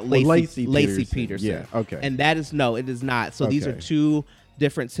 you're talking about Lacey Peterson. Yeah, okay. And it is not. So these are two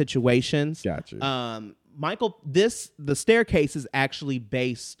different situations. Gotcha. Michael, The Staircase is actually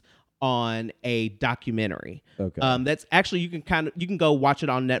based on a documentary. Okay. That's actually, you can go watch it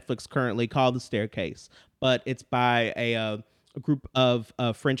on Netflix currently, called The Staircase, but it's by a group of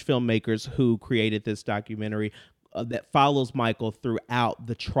French filmmakers who created this documentary that follows Michael throughout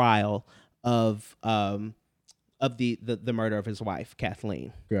the trial of the murder of his wife,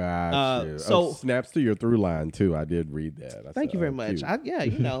 Kathleen. Gotcha. So snaps to your through line too. I did read that. Thank you very much. Cute. Yeah,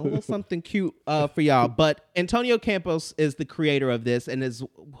 a little something cute for y'all. But Antonio Campos is the creator of this and is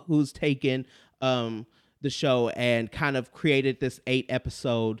who's taken the show and kind of created this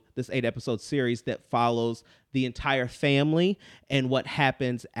 8-episode series that follows the entire family and what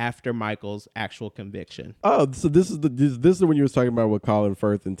happens after Michael's actual conviction. Oh, so this is when you were talking about with Colin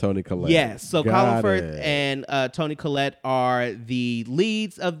Firth and Toni Collette. Yes, so Got Colin it. Firth and Toni Collette are the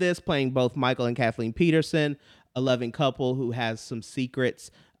leads of this, playing both Michael and Kathleen Peterson, a loving couple who has some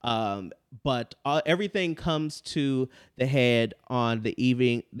secrets. But everything comes to the head on the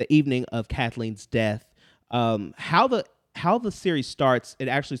evening of Kathleen's death. How the series starts, it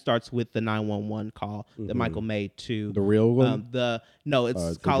actually starts with the 911 call that Michael made to The real one? It's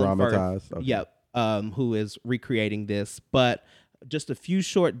it's Colin Firth. dramatized? Okay. Yep. Who is recreating this. But just a few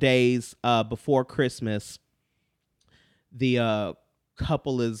short days before Christmas, the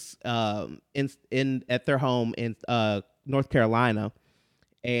couple is in at their home in North Carolina,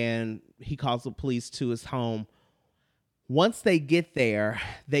 and he calls the police to his home. Once they get there,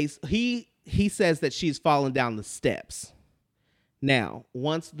 he says that she's fallen down the steps. Now,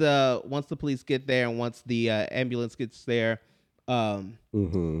 once the police get there and once the ambulance gets there,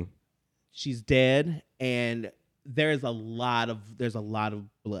 she's dead, and there's a lot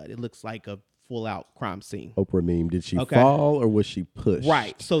of blood. It looks like a full out crime scene. Oprah meme. Did she Okay. fall or was she pushed?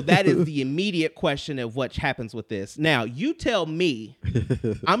 Right. So that is the immediate question of what happens with this. Now, you tell me.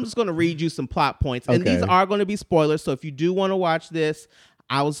 I'm just going to read you some plot points, and Okay. these are going to be spoilers. So if you do want to watch this,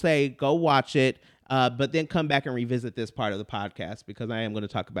 I will say go watch it, but then come back and revisit this part of the podcast because I am going to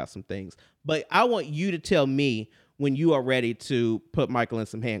talk about some things. But I want you to tell me when you are ready to put Michael in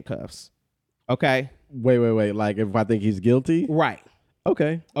some handcuffs. Okay? Wait. Like if I think he's guilty? Right.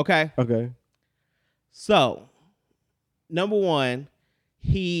 Okay. Okay? Okay. So, number one,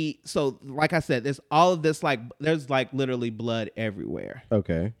 like I said, there's all of this, there's literally blood everywhere.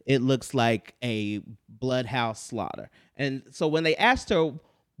 Okay. It looks like a bloodhouse slaughter. And so when they asked her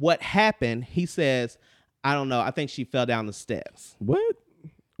what happened, he says, I don't know. I think she fell down the steps. What?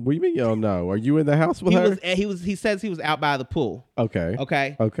 What do you mean you don't know? Are you in the house with her? He says he was out by the pool. Okay.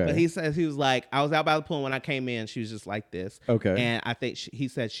 Okay. Okay. But he says he was like, I was out by the pool, and when I came in, she was just like this. Okay. And I think he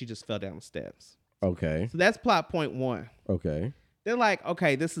said she just fell down the steps. Okay. So that's plot point one. Okay. They're like,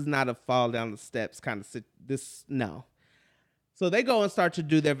 okay, this is not a fall down the steps kind of no. So they go and start to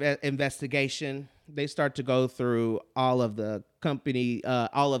do their investigation. They start to go through all of the company,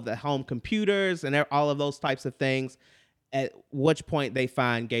 all of the home computers and all of those types of things, at which point they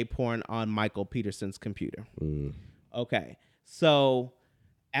find gay porn on Michael Peterson's computer. Okay. So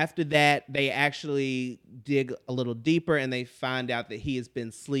after that, they actually dig a little deeper and they find out that he has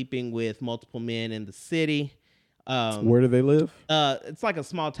been sleeping with multiple men in the city. Where do they live? It's like a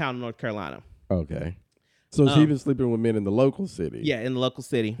small town in North Carolina. Okay. So she's been sleeping with men in the local city. Yeah, in the local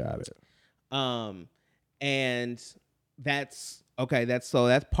city. Got it. And that's okay. That's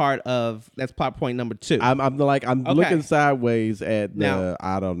plot point number two. I'm Okay. looking sideways at the Now,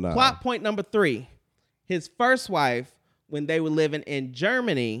 I don't know. Plot point number three. His first wife, when they were living in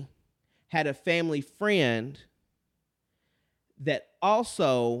Germany, had a family friend that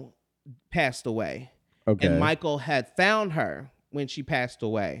also passed away. Okay. And Michael had found her when she passed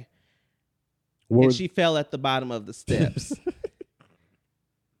away. What And was- she fell at the bottom of the steps.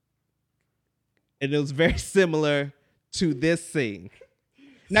 And it was very similar to this scene.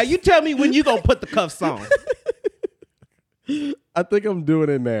 Now you tell me when you gonna put the cuffs on. I think I'm doing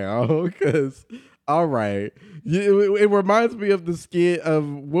it now because, all right. It reminds me of the skit of,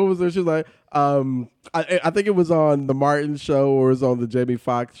 what was there? She was like, I think it was on the Martin show or it was on the Jamie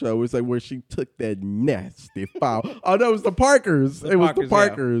Foxx show. It's like where she took that nasty foul. Oh, no, it was the Parkers. It was the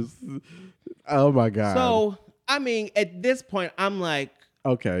Parkers. Oh, my God. So, I mean, at this point, I'm like,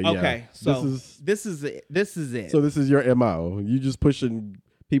 okay, yeah. okay, so this is it. So this is your MO. You just pushing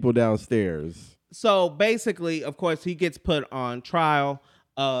people downstairs. So basically, of course, he gets put on trial.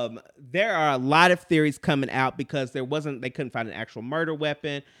 There are a lot of theories coming out because they couldn't find an actual murder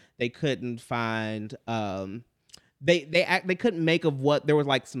weapon. They couldn't find they couldn't make of what there was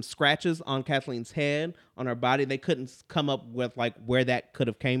like some scratches on Kathleen's head, on her body. They couldn't come up with like where that could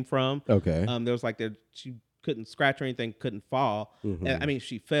have came from. Okay. There was like she couldn't scratch or anything, couldn't fall. Mm-hmm. I mean,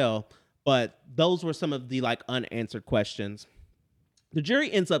 she fell, but those were some of the like unanswered questions. The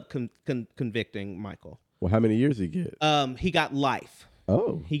jury ends up convicting Michael. Well, how many years he get? He got life.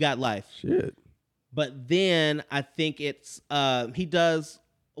 Oh, He got life. shit. But then I think it's he does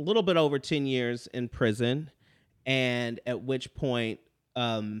a little bit over 10 years in prison, and at which point,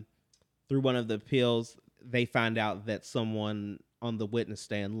 through one of the appeals, they find out that someone on the witness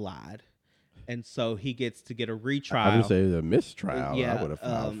stand lied, and so he gets to get a retrial. I would say it's a mistrial. Yeah, I would have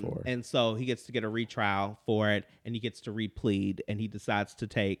filed for. and so he gets to get a retrial for it, and he gets to replead, and he decides to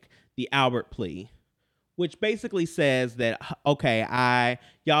take the Albert plea, which basically says that, okay, I'm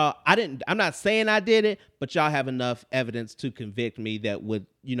not saying I did it, but y'all have enough evidence to convict me that would,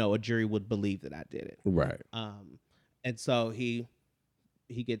 a jury would believe that I did it. Right. And so he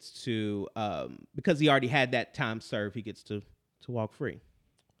gets to, because he already had that time served, he gets to walk free.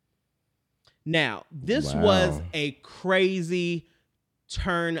 Now, this was a crazy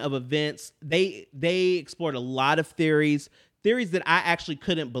turn of events. They explored a lot of theories that I actually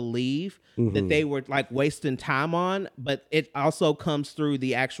couldn't believe that they were like wasting time on, but it also comes through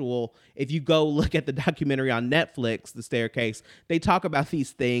the actual, if you go look at the documentary on Netflix, The Staircase, they talk about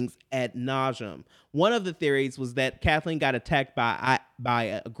these things ad nauseum. One of the theories was that Kathleen got attacked by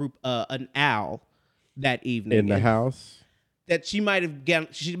a group, an owl that evening. In the house? That she might have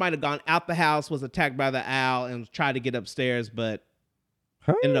gone out the house, was attacked by the owl, and tried to get upstairs, but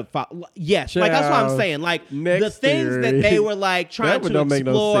ended up yes, like that's what I'm saying. Like Next the things theory. that they were like trying to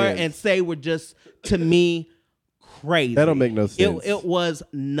explore and say were just, to me, crazy. That don't make no sense. It was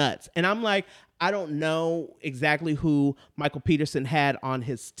nuts, and I'm like, I don't know exactly who Michael Peterson had on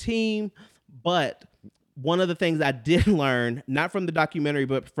his team, but one of the things I did learn, not from the documentary,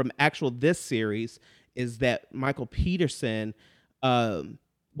 but from this series, is that Michael Peterson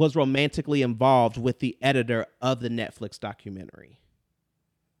was romantically involved with the editor of the Netflix documentary.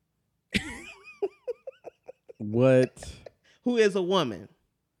 What? Who is a woman.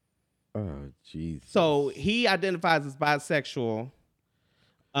 Oh, jeez. So he identifies as bisexual.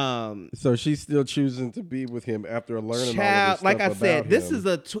 So she's still choosing to be with him after learning all of this stuff like I said, about this him. is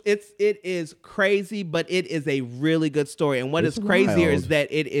it is crazy, but it is a really good story. And what is crazier is that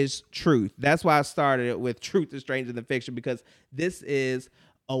it is truth. That's why I started it with truth is stranger than fiction, because this is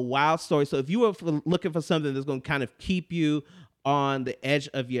a wild story. So if you were looking for something that's going to kind of keep you on the edge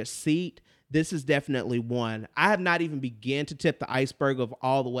of your seat, this is definitely one. I have not even begun to tip the iceberg of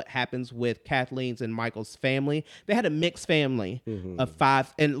what happens with Kathleen's and Michael's family. They had a mixed family of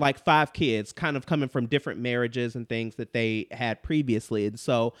five kids, kind of coming from different marriages and things that they had previously. And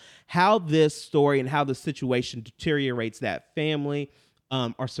so how this story and how the situation deteriorates that family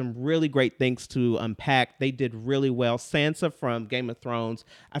are some really great things to unpack. They did really well. Sansa from Game of Thrones,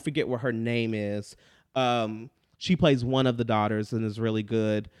 I forget what her name is. She plays one of the daughters and is really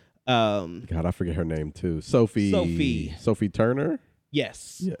good. God, I forget her name too. Sophie Turner.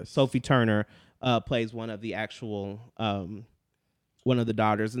 Yes. Sophie Turner plays one of the actual one of the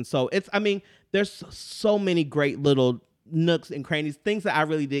daughters, and so there's so many great little nooks and crannies, things that I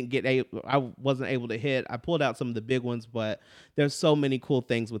really I wasn't able to hit. I pulled out some of the big ones, but there's so many cool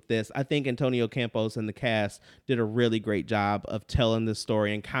things with this. I think Antonio Campos and the cast did a really great job of telling this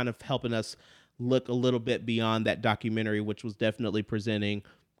story and kind of helping us look a little bit beyond that documentary, which was definitely presenting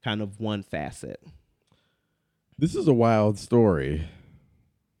kind of one facet. This is a wild story.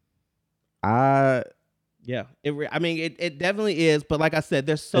 It definitely is, but like I said,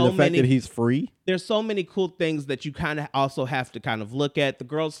 there's so and the many fact that he's free. There's so many cool things that you kind of also have to kind of look at. The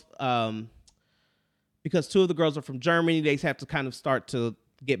girls, because two of the girls are from Germany, they have to kind of start to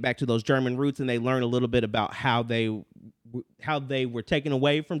get back to those German roots, and they learn a little bit about how they were taken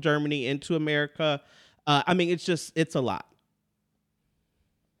away from Germany into America. It's a lot.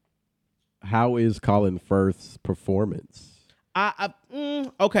 How is Colin Firth's performance?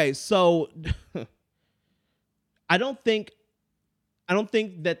 Okay, so I don't think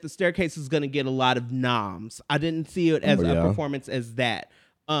that The Staircase is going to get a lot of noms. I didn't see it as a performance as that.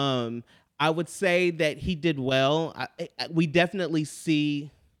 I would say that he did well. We definitely see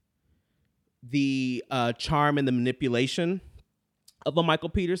the charm and the manipulation of a Michael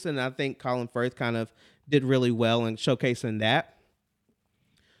Peterson. I think Colin Firth kind of did really well in showcasing that.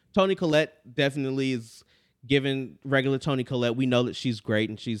 Toni Collette definitely is given regular Toni Collette. We know that she's great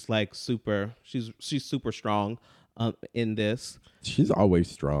and she's like she's super strong in this. She's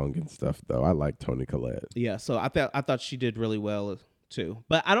always strong and stuff though. I like Toni Collette. Yeah, so I thought she did really well too.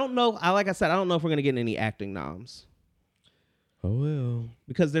 But I don't know, like I said, I don't know if we're going to get any acting noms. Oh well.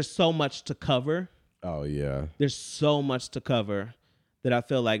 Because there's so much to cover. Oh yeah. There's so much to cover that I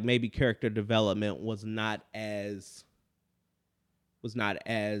feel like maybe character development was not as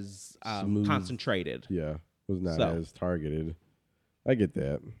concentrated. Yeah, was not as targeted. I get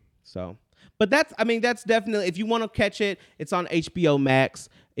that. So, but that's definitely, if you want to catch it, it's on HBO Max.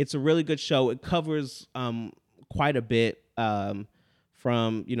 It's a really good show. It covers quite a bit from,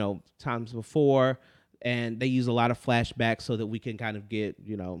 times before, and they use a lot of flashbacks so that we can kind of get,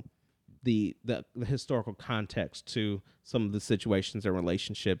 the historical context to some of the situations and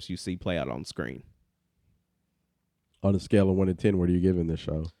relationships you see play out on screen. On a scale of 1 to 10, what are you giving this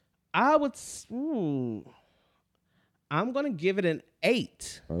show? I'm going to give it an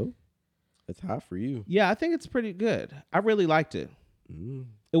 8. Oh, that's high for you. Yeah, I think it's pretty good. I really liked it.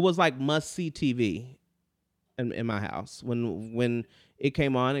 It was like must-see TV in my house. When it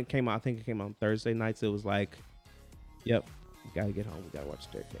came on, I think it came on Thursday nights. It was like, yep, we got to get home. We got to watch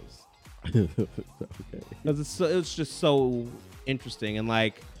Staircase. Okay. Because it's just so interesting. And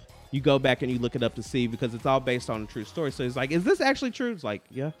like, you go back and you look it up to see, because it's all based on a true story. So it's like, is this actually true? It's like,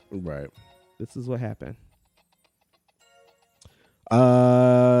 yeah. Right. This is what happened.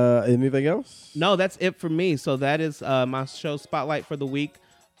 Anything else? No, that's it for me. So that is my show spotlight for the week.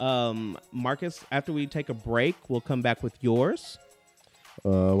 Marcus, after we take a break, we'll come back with yours.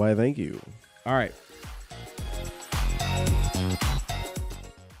 Why, thank you. All right.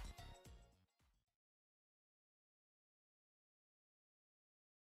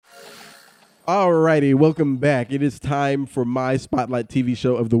 Alrighty, welcome back. It is time for my Spotlight TV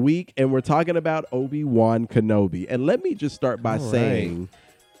show of the week, and we're talking about Obi-Wan Kenobi. And let me just start by saying,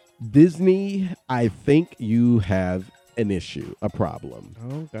 Disney, I think you have an issue, a problem.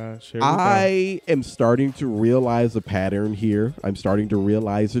 Oh, gosh. Here we I am starting to realize a pattern here. I'm starting to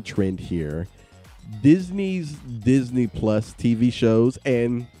realize a trend here. Disney's Disney Plus TV shows,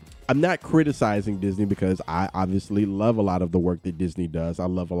 and I'm not criticizing Disney because I obviously love a lot of the work that Disney does. I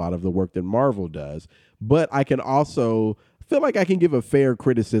love a lot of the work that Marvel does. But I can also feel like I can give a fair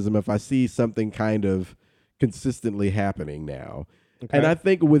criticism if I see something kind of consistently happening now. Okay. And I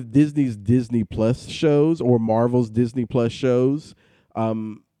think with Disney's Disney Plus shows or Marvel's Disney Plus shows,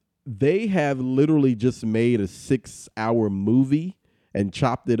 they have literally just made a 6-hour movie and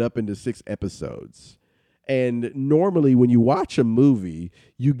chopped it up into 6 episodes. And normally when you watch a movie,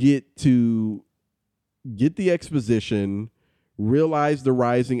 you get to get the exposition, realize the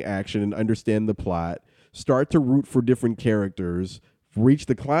rising action, and understand the plot, start to root for different characters, reach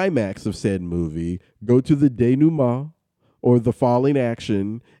the climax of said movie, go to the denouement or the falling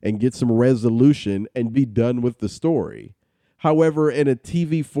action, and get some resolution and be done with the story. However, in a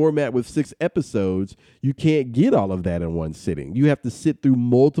TV format with 6 episodes, you can't get all of that in one sitting. You have to sit through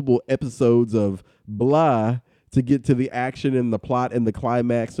multiple episodes of blah to get to the action and the plot and the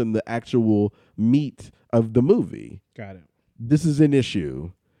climax and the actual meat of the movie. Got it. This is an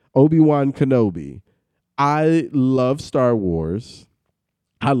issue. Obi-Wan Kenobi. I love Star Wars.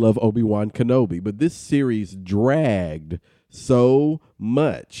 I love Obi-Wan Kenobi, but this series dragged so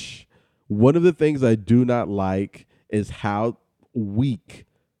much. One of the things I do not like is how weak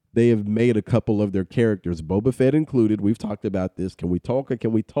they have made a couple of their characters, Boba Fett included. We've talked about this. Can we talk or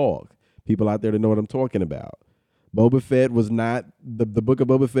can we talk? People out there to know what I'm talking about. Boba Fett was not, the Book of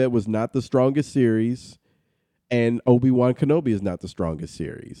Boba Fett was not the strongest series, and Obi-Wan Kenobi is not the strongest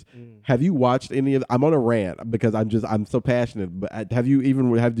series. Have you watched any of, I'm on a rant because I'm so passionate, but do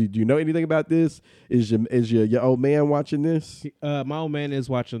you know anything about this? Is your old man watching this? My old man is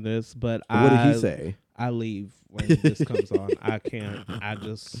watching this, but what did he say? I leave when this comes on. I can't. I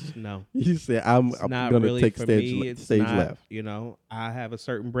just no. You said I'm going to take stage left. I have a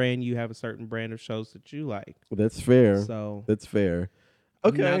certain brand. You have a certain brand of shows that you like. Well, that's fair. So that's fair.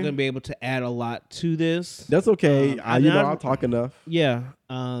 Okay. I'm not going to be able to add a lot to this. That's okay. I'll talk enough. Yeah.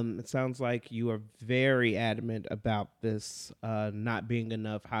 It sounds like you are very adamant about this not being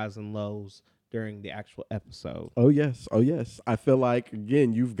enough highs and lows during the actual episode. Oh yes. I feel like,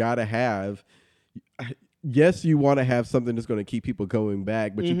 again, you've got to have. Yes, you want to have something that's going to keep people going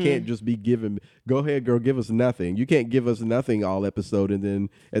back, but you can't just be giving, go ahead, girl, give us nothing. You can't give us nothing all episode and then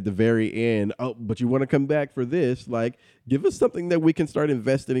at the very end, oh, but you want to come back for this. Like, give us something that we can start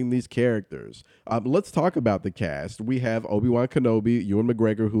investing in these characters. Let's talk about the cast. We have Obi-Wan Kenobi, Ewan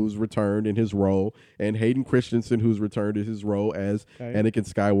McGregor, who's returned in his role, and Hayden Christensen, who's returned in his role as Anakin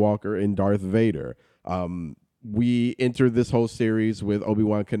Skywalker and Darth Vader. We enter this whole series with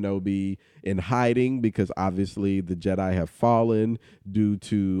Obi-Wan Kenobi in hiding because obviously the Jedi have fallen due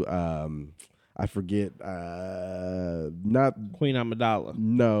to, I forget, not Queen Amidala.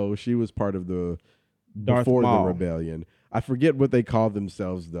 No, she was part of the Darth before Maul. the rebellion. I forget what they call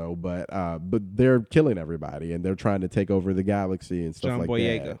themselves though, but they're killing everybody and they're trying to take over the galaxy and stuff John like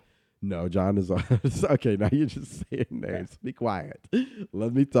Boyega. that. No, John is okay. Now you're just saying names. Be quiet.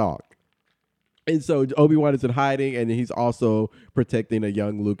 Let me talk. And so Obi-Wan is in hiding, and he's also protecting a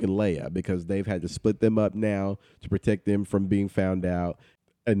young Luke and Leia because they've had to split them up now to protect them from being found out,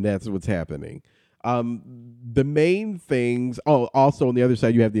 and that's what's happening. The main things. Oh, also on the other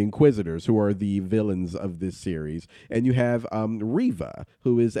side, you have the Inquisitors, who are the villains of this series, and you have Reva,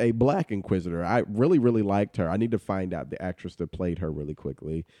 who is a Black Inquisitor. I really, really liked her. I need to find out the actress that played her really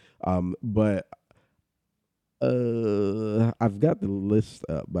quickly, but I've got the list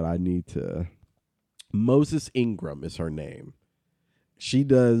up, but I need to. Moses Ingram is her name. She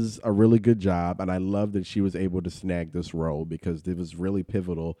does a really good job, and I love that she was able to snag this role because it was really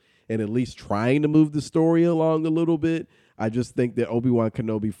pivotal in at least trying to move the story along a little bit. I just think that Obi-Wan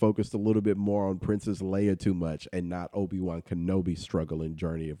Kenobi focused a little bit more on Princess Leia too much and not Obi-Wan Kenobi's struggle and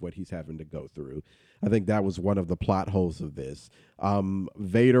journey of what he's having to go through. I think that was one of the plot holes of this.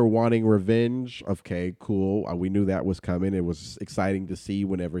 Vader wanting revenge. Okay, cool. We knew that was coming. It was exciting to see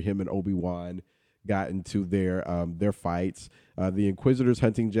whenever him and Obi-Wan got into their fights. The Inquisitors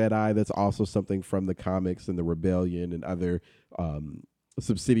hunting Jedi, that's also something from the comics and the Rebellion and other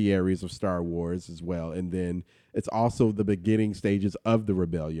subsidiaries of Star Wars as well. And then it's also the beginning stages of the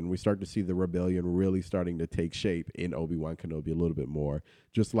Rebellion. We start to see the Rebellion really starting to take shape in Obi-Wan Kenobi a little bit more,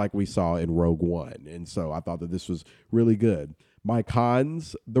 just like we saw in Rogue One. And so I thought that this was really good. My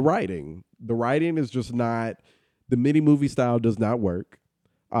cons, the writing. The writing is just not, the mini-movie style does not work.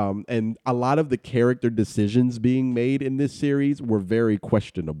 And a lot of the character decisions being made in this series were very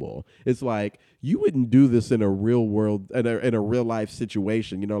questionable. It's like, you wouldn't do this in a real world, in a real life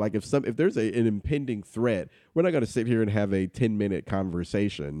situation. You know, like if there's an impending threat, we're not going to sit here and have a 10-minute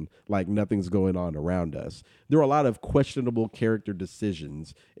conversation like nothing's going on around us. There are a lot of questionable character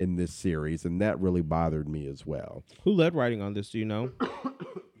decisions in this series, and that really bothered me as well. Who led writing on this? Do you know?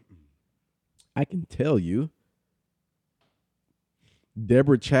 I can tell you.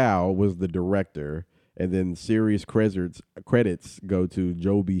 Deborah Chow was the director, and then series credits go to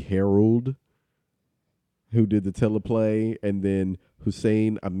Joby Harold, who did the teleplay, and then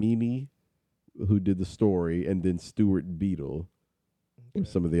Hussein Amini, who did the story, and then Stuart Beadle, and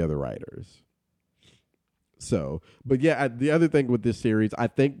some of the other writers. So, but yeah, the other thing with this series, I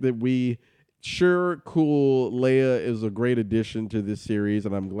think that cool. Leia is a great addition to this series,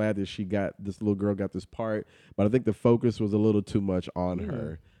 and I'm glad that this little girl got this part. But I think the focus was a little too much on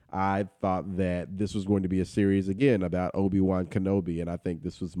her. I thought that this was going to be a series again about Obi-Wan Kenobi, and I think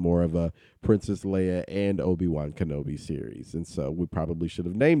this was more of a Princess Leia and Obi-Wan Kenobi series, and so we probably should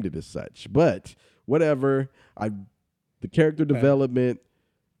have named it as such. But whatever. The character development.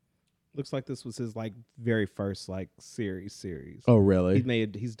 Looks like this was his very first series. Oh, really?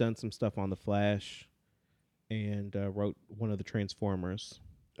 He's done some stuff on The Flash, and wrote one of the Transformers.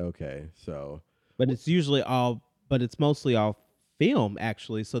 Okay, so but it's mostly all film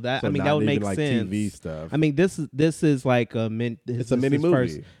actually. So that that would make sense. TV stuff. I mean, this is like it's a mini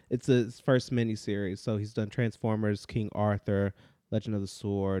movie. It's his first mini series. So he's done Transformers, King Arthur, Legend of the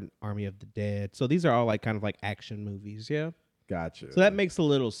Sword, Army of the Dead. So these are all kind of action movies. Yeah. Gotcha. So that makes a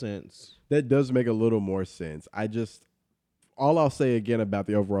little sense. That does make a little more sense. All I'll say again about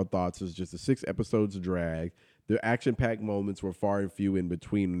the overall thoughts is just the 6 episodes drag. The action-packed moments were far and few in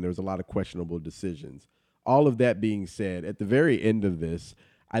between, and there was a lot of questionable decisions. All of that being said, at the very end of this,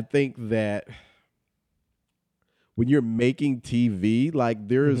 I think that when you're making TV,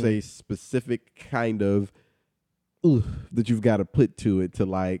 there is a specific kind of that you've got to put to it to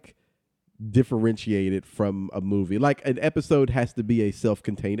differentiate it from a movie. Like an episode has to be a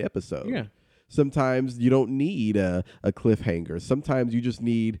self-contained episode. Yeah. Sometimes you don't need a cliffhanger. Sometimes you just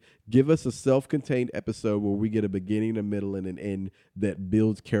give us a self-contained episode where we get a beginning, a middle, and an end that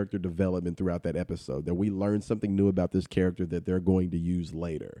builds character development throughout that episode, that we learn something new about this character that they're going to use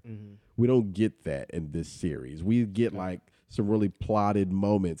later. Mm-hmm. We don't get that in this series. We get some really plotted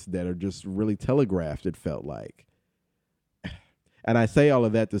moments that are just really telegraphed, it felt like. And I say all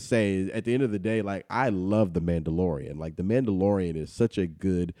of that to say, at the end of the day, I love The Mandalorian. The Mandalorian is such a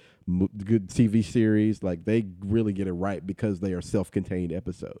good TV series. They really get it right because they are self-contained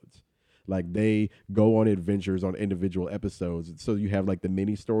episodes. They go on adventures on individual episodes. So you have the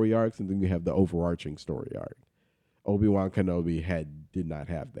mini story arcs, and then you have the overarching story arc. Obi-Wan Kenobi did not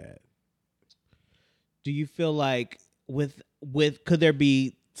have that. Do you feel with could there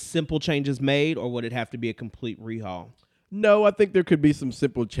be simple changes made, or would it have to be a complete rehaul? No, I think there could be some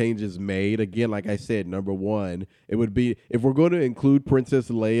simple changes made. Again, like I said, number one, it would be, if we're going to include Princess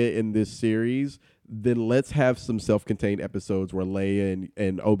Leia in this series, then let's have some self-contained episodes where Leia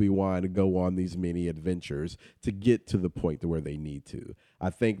and Obi-Wan go on these mini adventures to get to the point to where they need to. I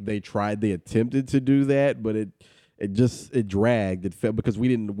think they attempted to do that, but it dragged. It felt because we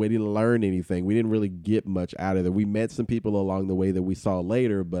didn't learn anything. We didn't really get much out of it. We met some people along the way that we saw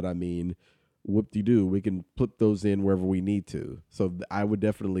later, but I mean, whoop-de-doo, we can put those in wherever we need to. So I would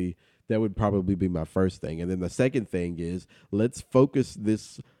definitely, that would probably be my first thing. And then the second thing is, let's focus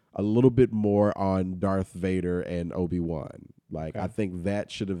this a little bit more on Darth Vader and Obi-Wan. Like, I think that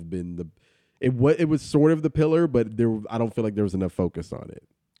should have been it was sort of the pillar, but I don't feel like there was enough focus on it.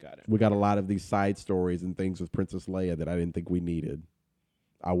 Got it. We got a lot of these side stories and things with Princess Leia that I didn't think we needed.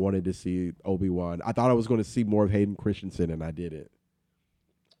 I wanted to see Obi-Wan. I thought I was going to see more of Hayden Christensen, and I didn't.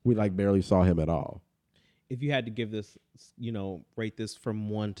 We barely saw him at all. If you had to give this, rate this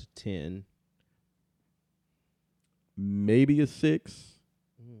from 1 to 10. Maybe a 6.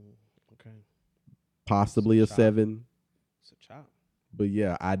 Okay. Possibly a 7. It's a chop. But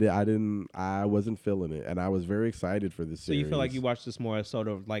yeah, I wasn't feeling it, and I was very excited for this So series. you feel like you watched this more as sort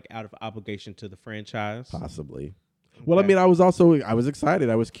of like out of obligation to the franchise? Possibly. Well, I mean, I was excited.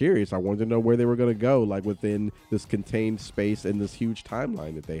 I was curious. I wanted to know where they were going to go, like within this contained space and this huge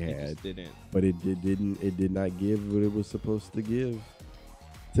timeline that they It had. just didn't. But it did not give what it was supposed to give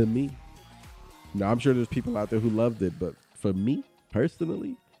to me. Now, I'm sure there's people out there who loved it, but for me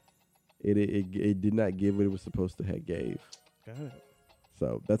personally, it did not give what it was supposed to have gave. Got it.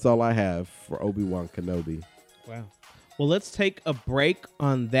 So that's all I have for Obi-Wan Kenobi. Wow. Well, let's take a break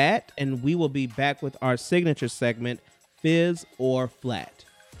on that, and we will be back with our signature segment, Fizz or Flat.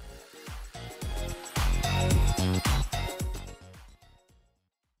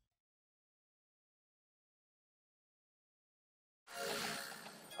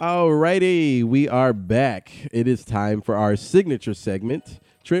 Alrighty, we are back. It is time for our signature segment.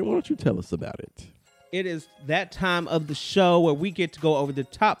 Trent, why don't you tell us about it? It is that time of the show where we get to go over the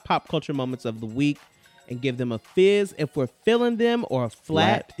top pop culture moments of the week and give them a fizz if we're feeling them or a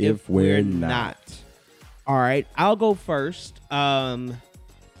flat if we're not. All right, I'll go first. I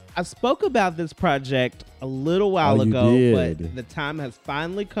spoke about this project a little while ago, but the time has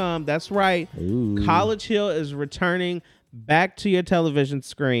finally come. That's right. Ooh. College Hill is returning back to your television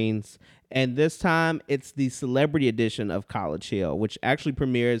screens, and this time it's the celebrity edition of College Hill, which actually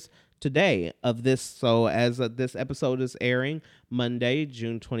premieres today of this. So as this episode is airing Monday,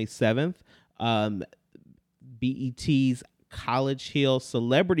 June 27th, BET's College Hill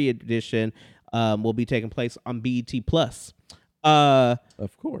Celebrity Edition will be taking place on BET Plus.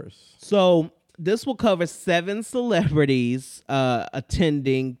 Of course. So this will cover 7 celebrities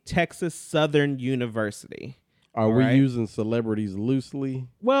attending Texas Southern University. Are we using celebrities loosely?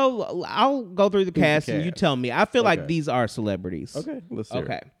 Well, I'll go through the cast and you tell me. I feel like Okay. these are celebrities. Okay, let's hear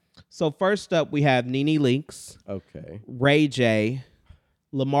Okay. it. So first up, we have Nene Leakes, Okay. Ray J,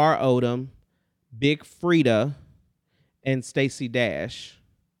 Lamar Odom, Big Frida, and Stacey Dash.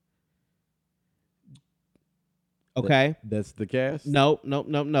 Okay. That's the cast? Nope.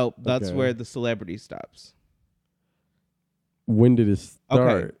 That's Okay. where the celebrity stops. When did it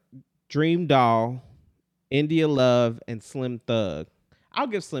start? Okay. Dream Doll, India Love, and Slim Thug. I'll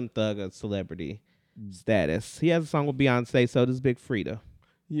give Slim Thug a celebrity status. He has a song with Beyonce, so does Big Frida.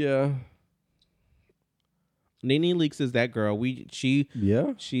 Yeah. Nene Leakes is that girl.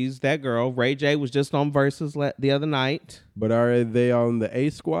 Yeah. She's that girl. Ray J was just on Versus the other night. But are they on the A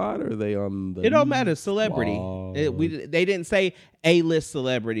squad or are they on the It don't matter. Celebrity. squad? They didn't say A-list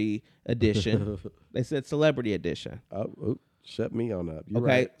celebrity edition. They said celebrity edition. Oh, shut me on up. You're Okay,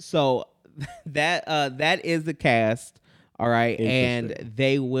 right. so that is the cast. All right, and Interesting.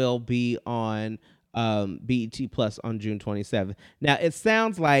 they will be on BET Plus on June 27th. Now, it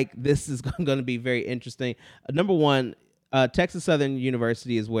sounds like this is going to be very interesting. Number one, Texas Southern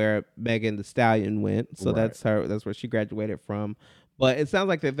University is where Megan Thee Stallion went, so Right. that's where she graduated from. But it sounds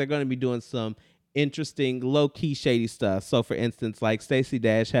like that they're going to be doing some interesting, low-key, shady stuff. So, for instance, like Stacey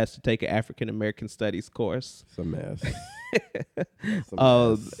Dash has to take an African American Studies course. It's a mess. It's a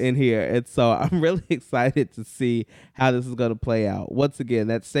mess. In here. And so I'm really excited to see how this is going to play out. Once again,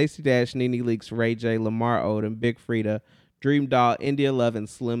 that's Stacey Dash, Nene Leakes, Ray J, Lamar Odom, Big Frida, Dream Doll, India Love, and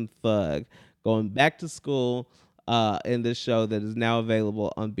Slim Thug going back to school in this show that is now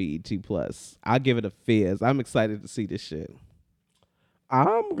available on BET Plus. I'll give it a fizz. I'm excited to see this shit.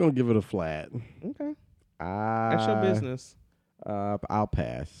 I'm going to give it a flat. Okay. That's your business. I'll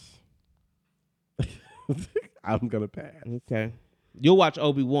pass. I'm going to pass. Okay. You'll watch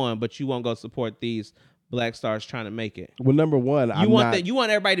Obi-Wan, but you won't go support these black stars trying to make it. Well, number one, You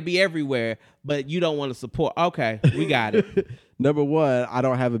want everybody to be everywhere, but you don't want to support. Okay, we got it. Number one, I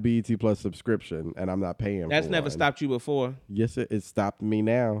don't have a BET Plus subscription, and I'm not paying That's for never one. stopped you before. Yes, it stopped me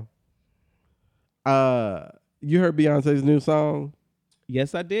now. You heard Beyonce's new song?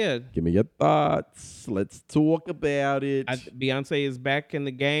 Yes, I did. Give me your thoughts. Let's talk about it. Beyonce is back in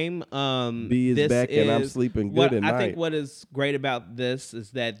the game. B is back and I'm sleeping good at night. I think what is great about this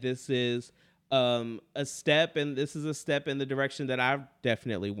is that this is a step, and this is a step in the direction that I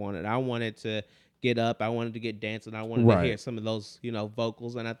definitely wanted. I wanted to get up. I wanted to get dancing. I wanted to hear some of those,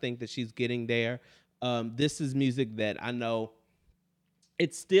 vocals, and I think that she's getting there. This is music that I know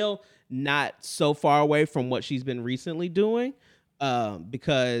it's still not so far away from what she's been recently doing,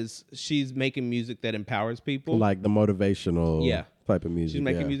 because she's making music that empowers people. Like the motivational type of music. She's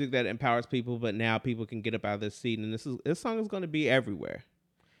making music that empowers people, but now people can get up out of this seat, and this song is going to be everywhere.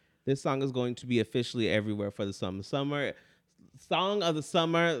 This song is going to be officially everywhere for the summer. Song of the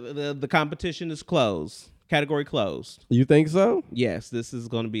summer, the competition is closed. Category closed. You think so? Yes, this is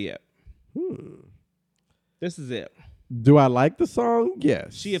going to be it. This is it. Do I like the song?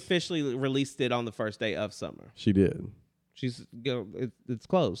 Yes. She officially released it on the first day of summer. She did. It's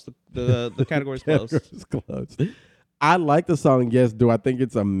closed. The category's closed. It's closed. I like the song. Yes. Do I think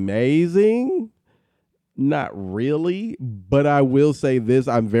it's amazing? Not really, but I will say this.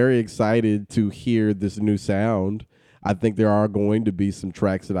 I'm very excited to hear this new sound. I think there are going to be some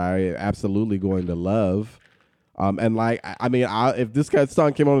tracks that I am absolutely going to love. And if this kind of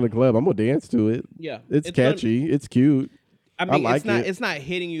song came on in the club, I'm going to dance to it. Yeah. It's catchy. It's cute. I mean, like it's not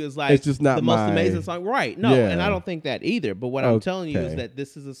hitting you as like it's just not the most amazing song. Right. No, and I don't think that either. But what I'm telling you is that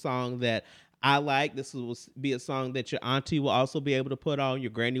this is a song that I like. This will be a song that your auntie will also be able to put on,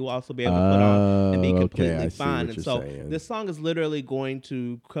 your granny will also be able to put on, and be completely fine. And so this song is literally going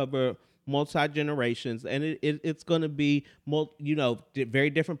to cover multi-generations, and it's going to be very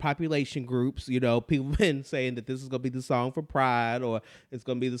different population groups. People have been saying that this is going to be the song for Pride, or it's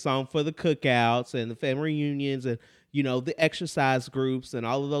going to be the song for the cookouts and the family reunions, and the exercise groups and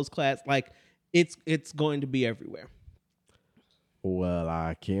all of those classes. Like it's going to be everywhere. Well,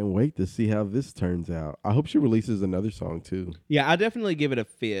 I can't wait to see how this turns out. I hope she releases another song too. Yeah, I definitely give it a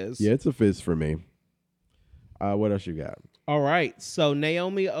fizz. Yeah, it's a fizz for me. What else you got? All right. So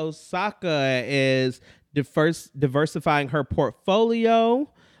Naomi Osaka is diversifying her portfolio.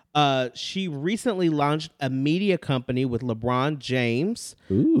 She recently launched a media company with LeBron James.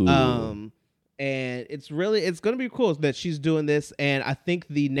 Ooh. And it's going to be cool that she's doing this. And I think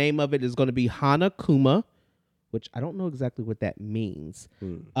the name of it is going to be Hanakuma, which I don't know exactly what that means.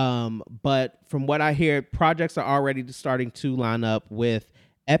 But from what I hear, projects are already starting to line up with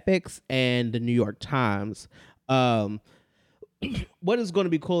Epix and the New York Times. What is going to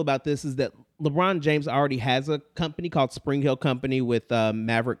be cool about this is that LeBron James already has a company called Spring Hill Company with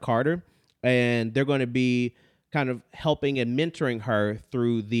Maverick Carter, and they're going to be kind of helping and mentoring her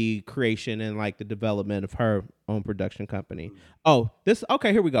through the creation and like the development of her own production company.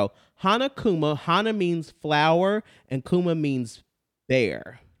 Here we go. Hanakuma. Hana means flower and Kuma means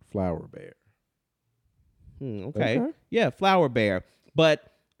bear. Flower bear. Okay. Yeah, flower bear.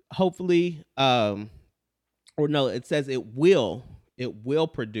 But hopefully, it says it will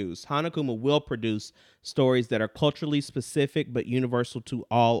produce. Hanakuma will produce stories that are culturally specific but universal to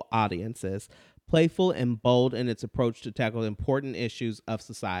all audiences. Playful and bold in its approach to tackle important issues of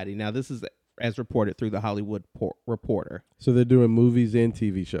society. Now, this is as reported through the Hollywood Reporter. So they're doing movies and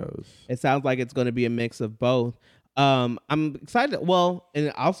TV shows. It sounds like it's going to be a mix of both. I'm excited. Well,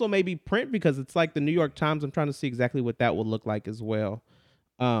 and also maybe print, because it's like the New York Times. I'm trying to see exactly what that would look like as well.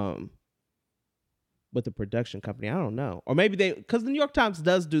 With the production company, I don't know. Or maybe because the New York Times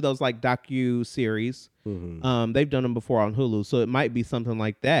does do those like docu-series. Mm-hmm. They've done them before on Hulu. So it might be something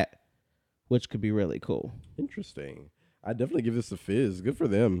like that, which could be really cool. Interesting. I definitely give this a fizz. Good for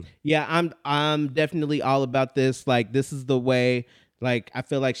them. Yeah, I'm definitely all about this. Like, this is the way, like, I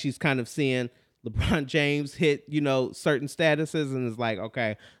feel like she's kind of seeing LeBron James hit, certain statuses, and is like,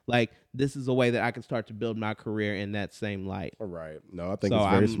 okay, like, this is a way that I can start to build my career in that same light. All right. No, I think it's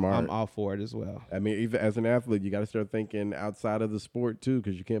very smart. I'm all for it as well. I mean, even as an athlete, you got to start thinking outside of the sport too,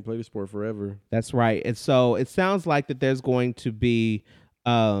 because you can't play the sport forever. That's right. And so it sounds like that there's going to be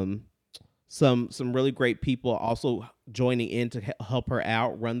some really great people also joining in to help her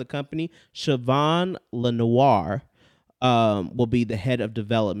out run the company. Siobhan Lenoir will be the head of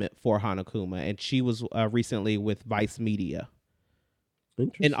development for Hanakuma, and she was recently with Vice Media.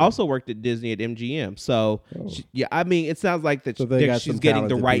 And also worked at Disney at MGM. So, it sounds like that she's getting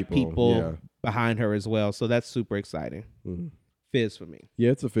the right people behind her as well. So that's super exciting. Mm-hmm. Fizz for me. Yeah,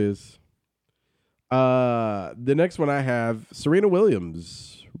 it's a fizz. The next one I have, Serena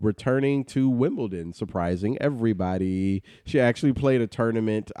Williams returning to Wimbledon, surprising everybody. She actually played a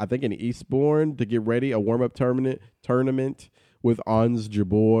tournament, I think in Eastbourne, to get ready, a warm-up tournament with Ons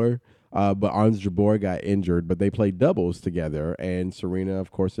Jabeur. But Ons Jabeur got injured, but they played doubles together. And Serena,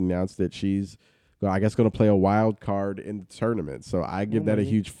 of course, announced that she's, I guess, going to play a wild card in the tournament. So I give that a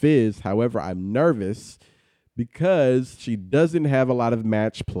huge fizz. However, I'm nervous because she doesn't have a lot of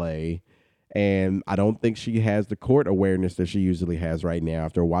match play. And I don't think she has the court awareness that she usually has right now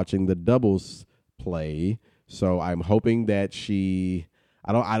after watching the doubles play. So I'm hoping that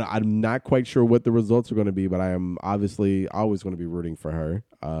I'm not quite sure what the results are going to be, but I am obviously always going to be rooting for her.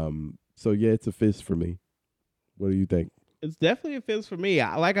 So yeah, it's a fizz for me. What do you think? It's definitely a fizz for me.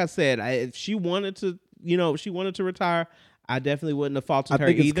 Like I said, if she wanted to, if she wanted to retire, I definitely wouldn't have faulted her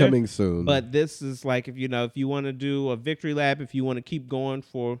either. I think it's coming soon. But this is like, if you want to do a victory lap, if you want to keep going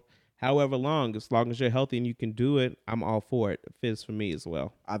for however long, as long as you're healthy and you can do it, I'm all for it. A fizz for me as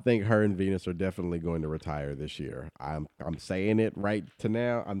well. I think her and Venus are definitely going to retire this year. I'm saying it right to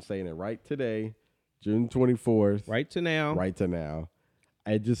now. I'm saying it right today, June 24th. Right to now. Right to now.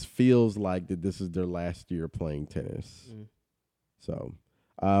 It just feels like that this is their last year playing tennis. So,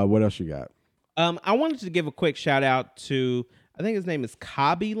 what else you got? I wanted to give a quick shout out to, I think his name is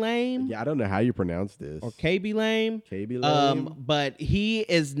Khaby Lame. Yeah, I don't know how you pronounce this. Or Khaby Lame. Khaby Lame. But he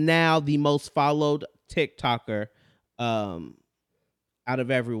is now the most followed TikToker out of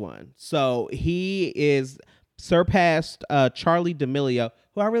everyone. So he is surpassed Charlie D'Amelio,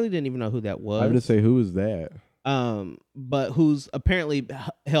 who I really didn't even know who that was. I was going to say, who is that? But who's apparently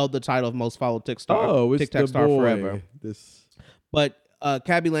held the title of most followed TikTok the star boy. forever. But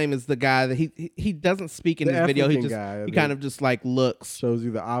Khaby Lame is the guy that he doesn't speak in his video. He kind of just like looks. Shows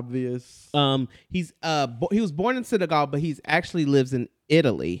you the obvious. He was born in Senegal, but he's actually lives in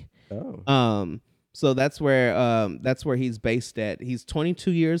Italy. Oh. So that's where he's based at. He's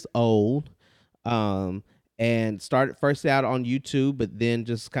 22 years old. And started first out on YouTube, but then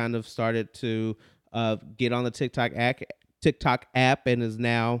just kind of started to get on the TikTok app and has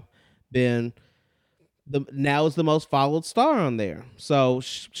now been is the most followed star on there. So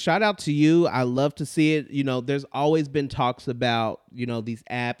shout out to you. I love to see it. There's always been talks about, these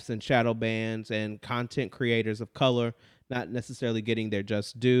apps and shadow bans and content creators of color not necessarily getting their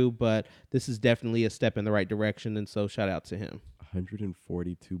just due, but this is definitely a step in the right direction. And so shout out to him.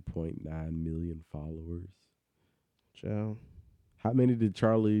 142.9 million followers. Joe. How many did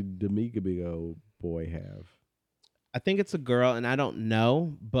Charlie D'Amelio boy have? I think it's a girl, and I don't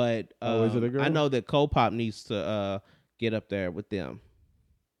know, but is it a girl? I know that Cole Pop needs to get up there with them.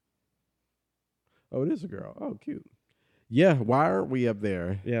 Oh, it is a girl. Oh, cute. Yeah, why aren't we up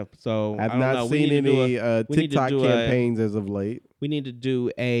there? Yeah, so I've not seen any TikTok campaigns as of late. We need to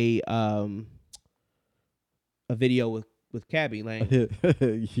do a video with Khaby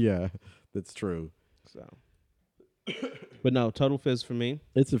Lame. Yeah, that's true. So, but no, total fizz for me.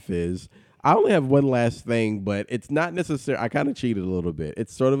 It's a fizz. I only have one last thing, but it's not necessary. I kind of cheated a little bit.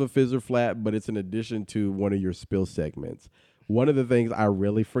 It's sort of a fizz or flat, but it's in addition to one of your spill segments. One of the things I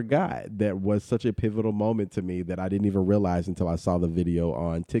really forgot that was such a pivotal moment to me that I didn't even realize until I saw the video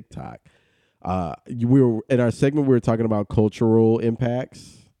on TikTok. We were in our segment. We were talking about cultural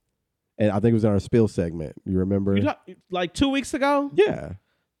impacts, and I think it was in our spill segment. You remember? Like 2 weeks ago? Yeah.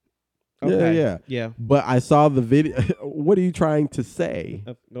 Okay. Yeah. But I saw the video. What are you trying to say?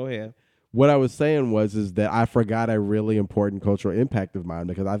 Go ahead. What I was saying is that I forgot a really important cultural impact of mine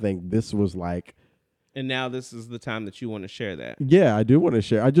because I think this was like. And now this is the time that you want to share that. Yeah, I do want to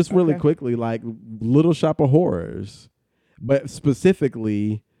share. I just really quickly, like Little Shop of Horrors, but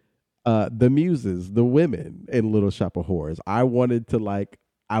specifically the muses, the women in Little Shop of Horrors. I wanted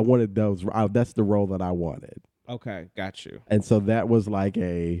those. That's the role that I wanted. Okay, got you. And so that was like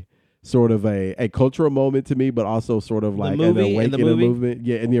a sort of a cultural moment to me, but also sort of like an awakening movement.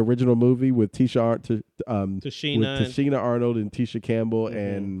 Yeah, in the original movie with Tashina Arnold and Tisha Campbell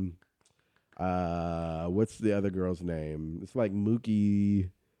and what's the other girl's name? It's like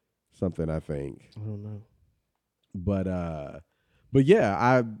Mookie something, I think. I don't know. But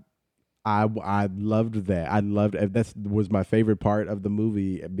yeah, I loved that. That was my favorite part of the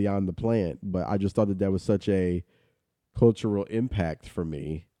movie Beyond the Plant. But I just thought that was such a cultural impact for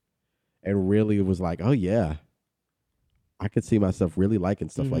me. And really it was like, oh yeah, I could see myself really liking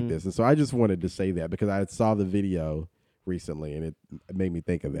stuff like this. And so I just wanted to say that because I saw the video recently and it made me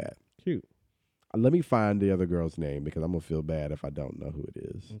think of that. Cute. Let me find the other girl's name because I'm going to feel bad if I don't know who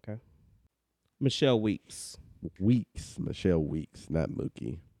it is. Okay. Michelle Weeks. Michelle Weeks, not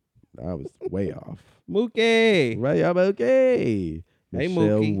Mookie. I was way off. Mookie. Right, I'm okay. Hey,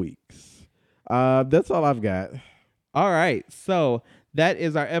 Michelle Mookie. Weeks. That's all I've got. All right. So that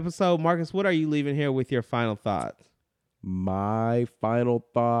is our episode. Marcus, what are you leaving here with your final thoughts? My final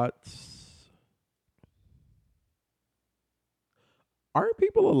thoughts. Aren't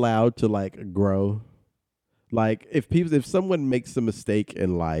people allowed to like grow? Like if someone makes a mistake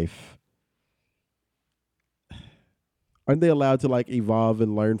in life, aren't they allowed to like evolve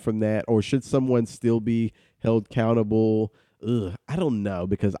and learn from that? Or should someone still be held accountable? I don't know,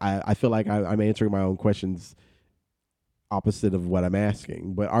 because I feel like I'm answering my own questions opposite of what I'm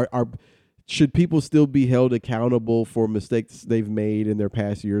asking. But should people still be held accountable for mistakes they've made in their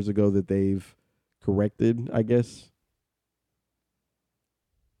past years ago that they've corrected, I guess?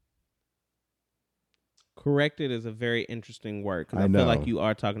 Corrected is a very interesting word, because I know. feel like you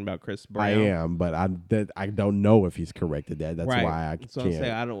are talking about Chris Brown. I am, but I don't know if he's corrected that. That's right. why I can't. So I'm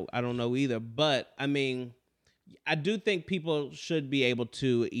saying I don't know either. But I mean, I do think people should be able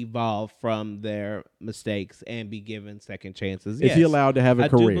to evolve from their mistakes and be given second chances. Is he allowed to have a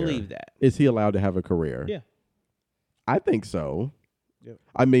career? I do believe that. Is he allowed to have a career? Yeah. I think so. Yep.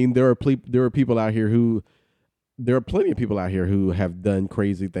 I mean, there are people out here who, there are plenty of people out here who have done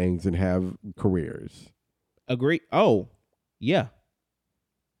crazy things and have careers. Agree. Oh, yeah.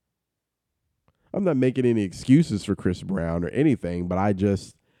 I'm not making any excuses for Chris Brown or anything, but I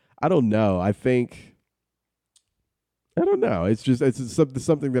don't know. I don't know. It's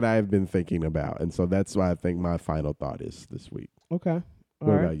something that I have been thinking about, and so that's why I think my final thought is this week. Okay.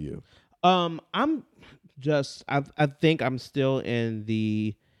 What about you? I'm just I think I'm still in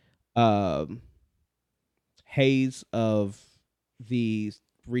the haze of the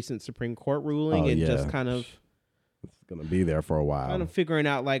recent Supreme Court ruling and just kind of it's gonna be there for a while. Kind of figuring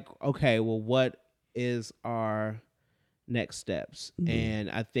out like, okay, well, what is our next steps? Mm-hmm. And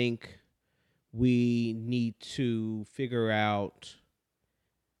I think we need to figure out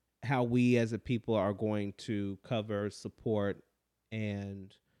how we as a people are going to cover, support,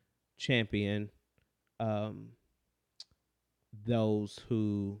 and champion those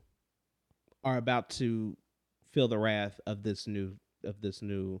who are about to feel the wrath of this new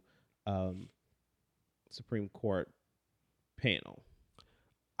Supreme Court panel.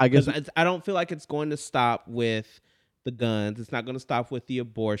 I guess I don't feel like it's going to stop with the guns. It's not going to stop with the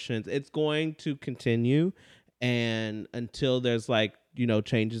abortions. It's going to continue, and until there's like,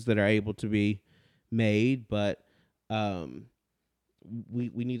 changes that are able to be made. But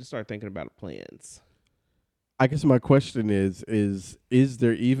we need to start thinking about plans. I guess my question is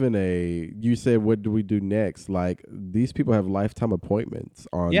there even you said, what do we do next? Like, these people have lifetime appointments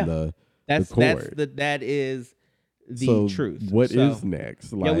on the court. That is the truth. What is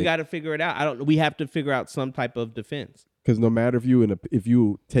next? Like, we got to figure it out. We have to figure out some type of defense. Because no matter if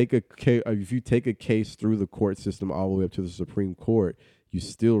you take a case through the court system all the way up to the Supreme Court, you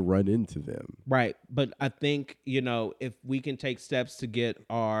still run into them. Right. But I think, if we can take steps to get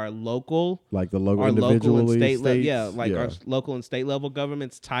our local, like the local and state level, our local and state level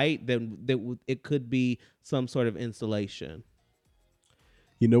governments tight, then it could be some sort of insulation.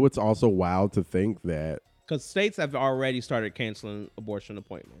 It's also wild to think that, because states have already started canceling abortion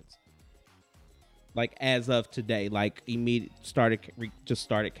appointments. Like, as of today, like started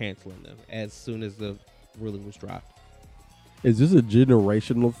canceling them as soon as the ruling was dropped. Is this a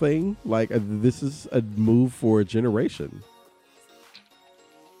generational thing? Like, this is a move for a generation.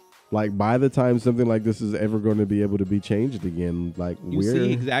 Like, by the time something like this is ever going to be able to be changed again, like, you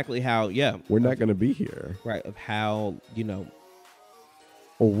see exactly how, we're not going to be here. Right. Of how,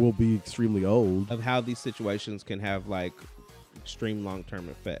 or we'll be extremely old. Of how these situations can have, like, extreme long-term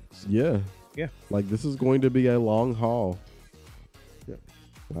effects. Yeah. Yeah. Like, this is going to be a long haul. Yeah.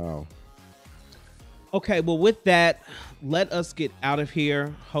 Wow. Okay, well, with that, let us get out of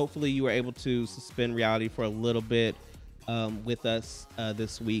here. Hopefully you were able to suspend reality for a little bit with us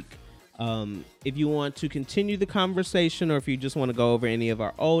this week. If you want to continue the conversation, or if you just want to go over any of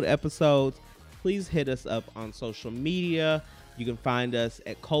our old episodes, please hit us up on social media. You can find us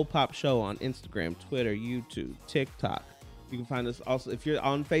at Cold Pop Show on Instagram, Twitter, YouTube, TikTok. You can find us also, if you're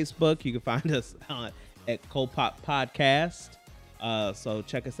on Facebook, you can find us at Cold Pop Podcast. So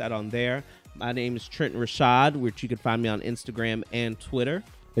check us out on there. My name is Trenton Rashad, which you can find me on Instagram and Twitter.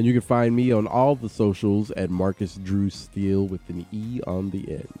 And you can find me on all the socials at Marcus Drew Steele with an E on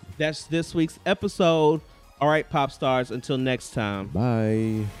the end. That's this week's episode. All right, pop stars, until next time.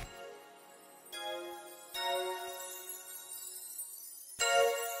 Bye.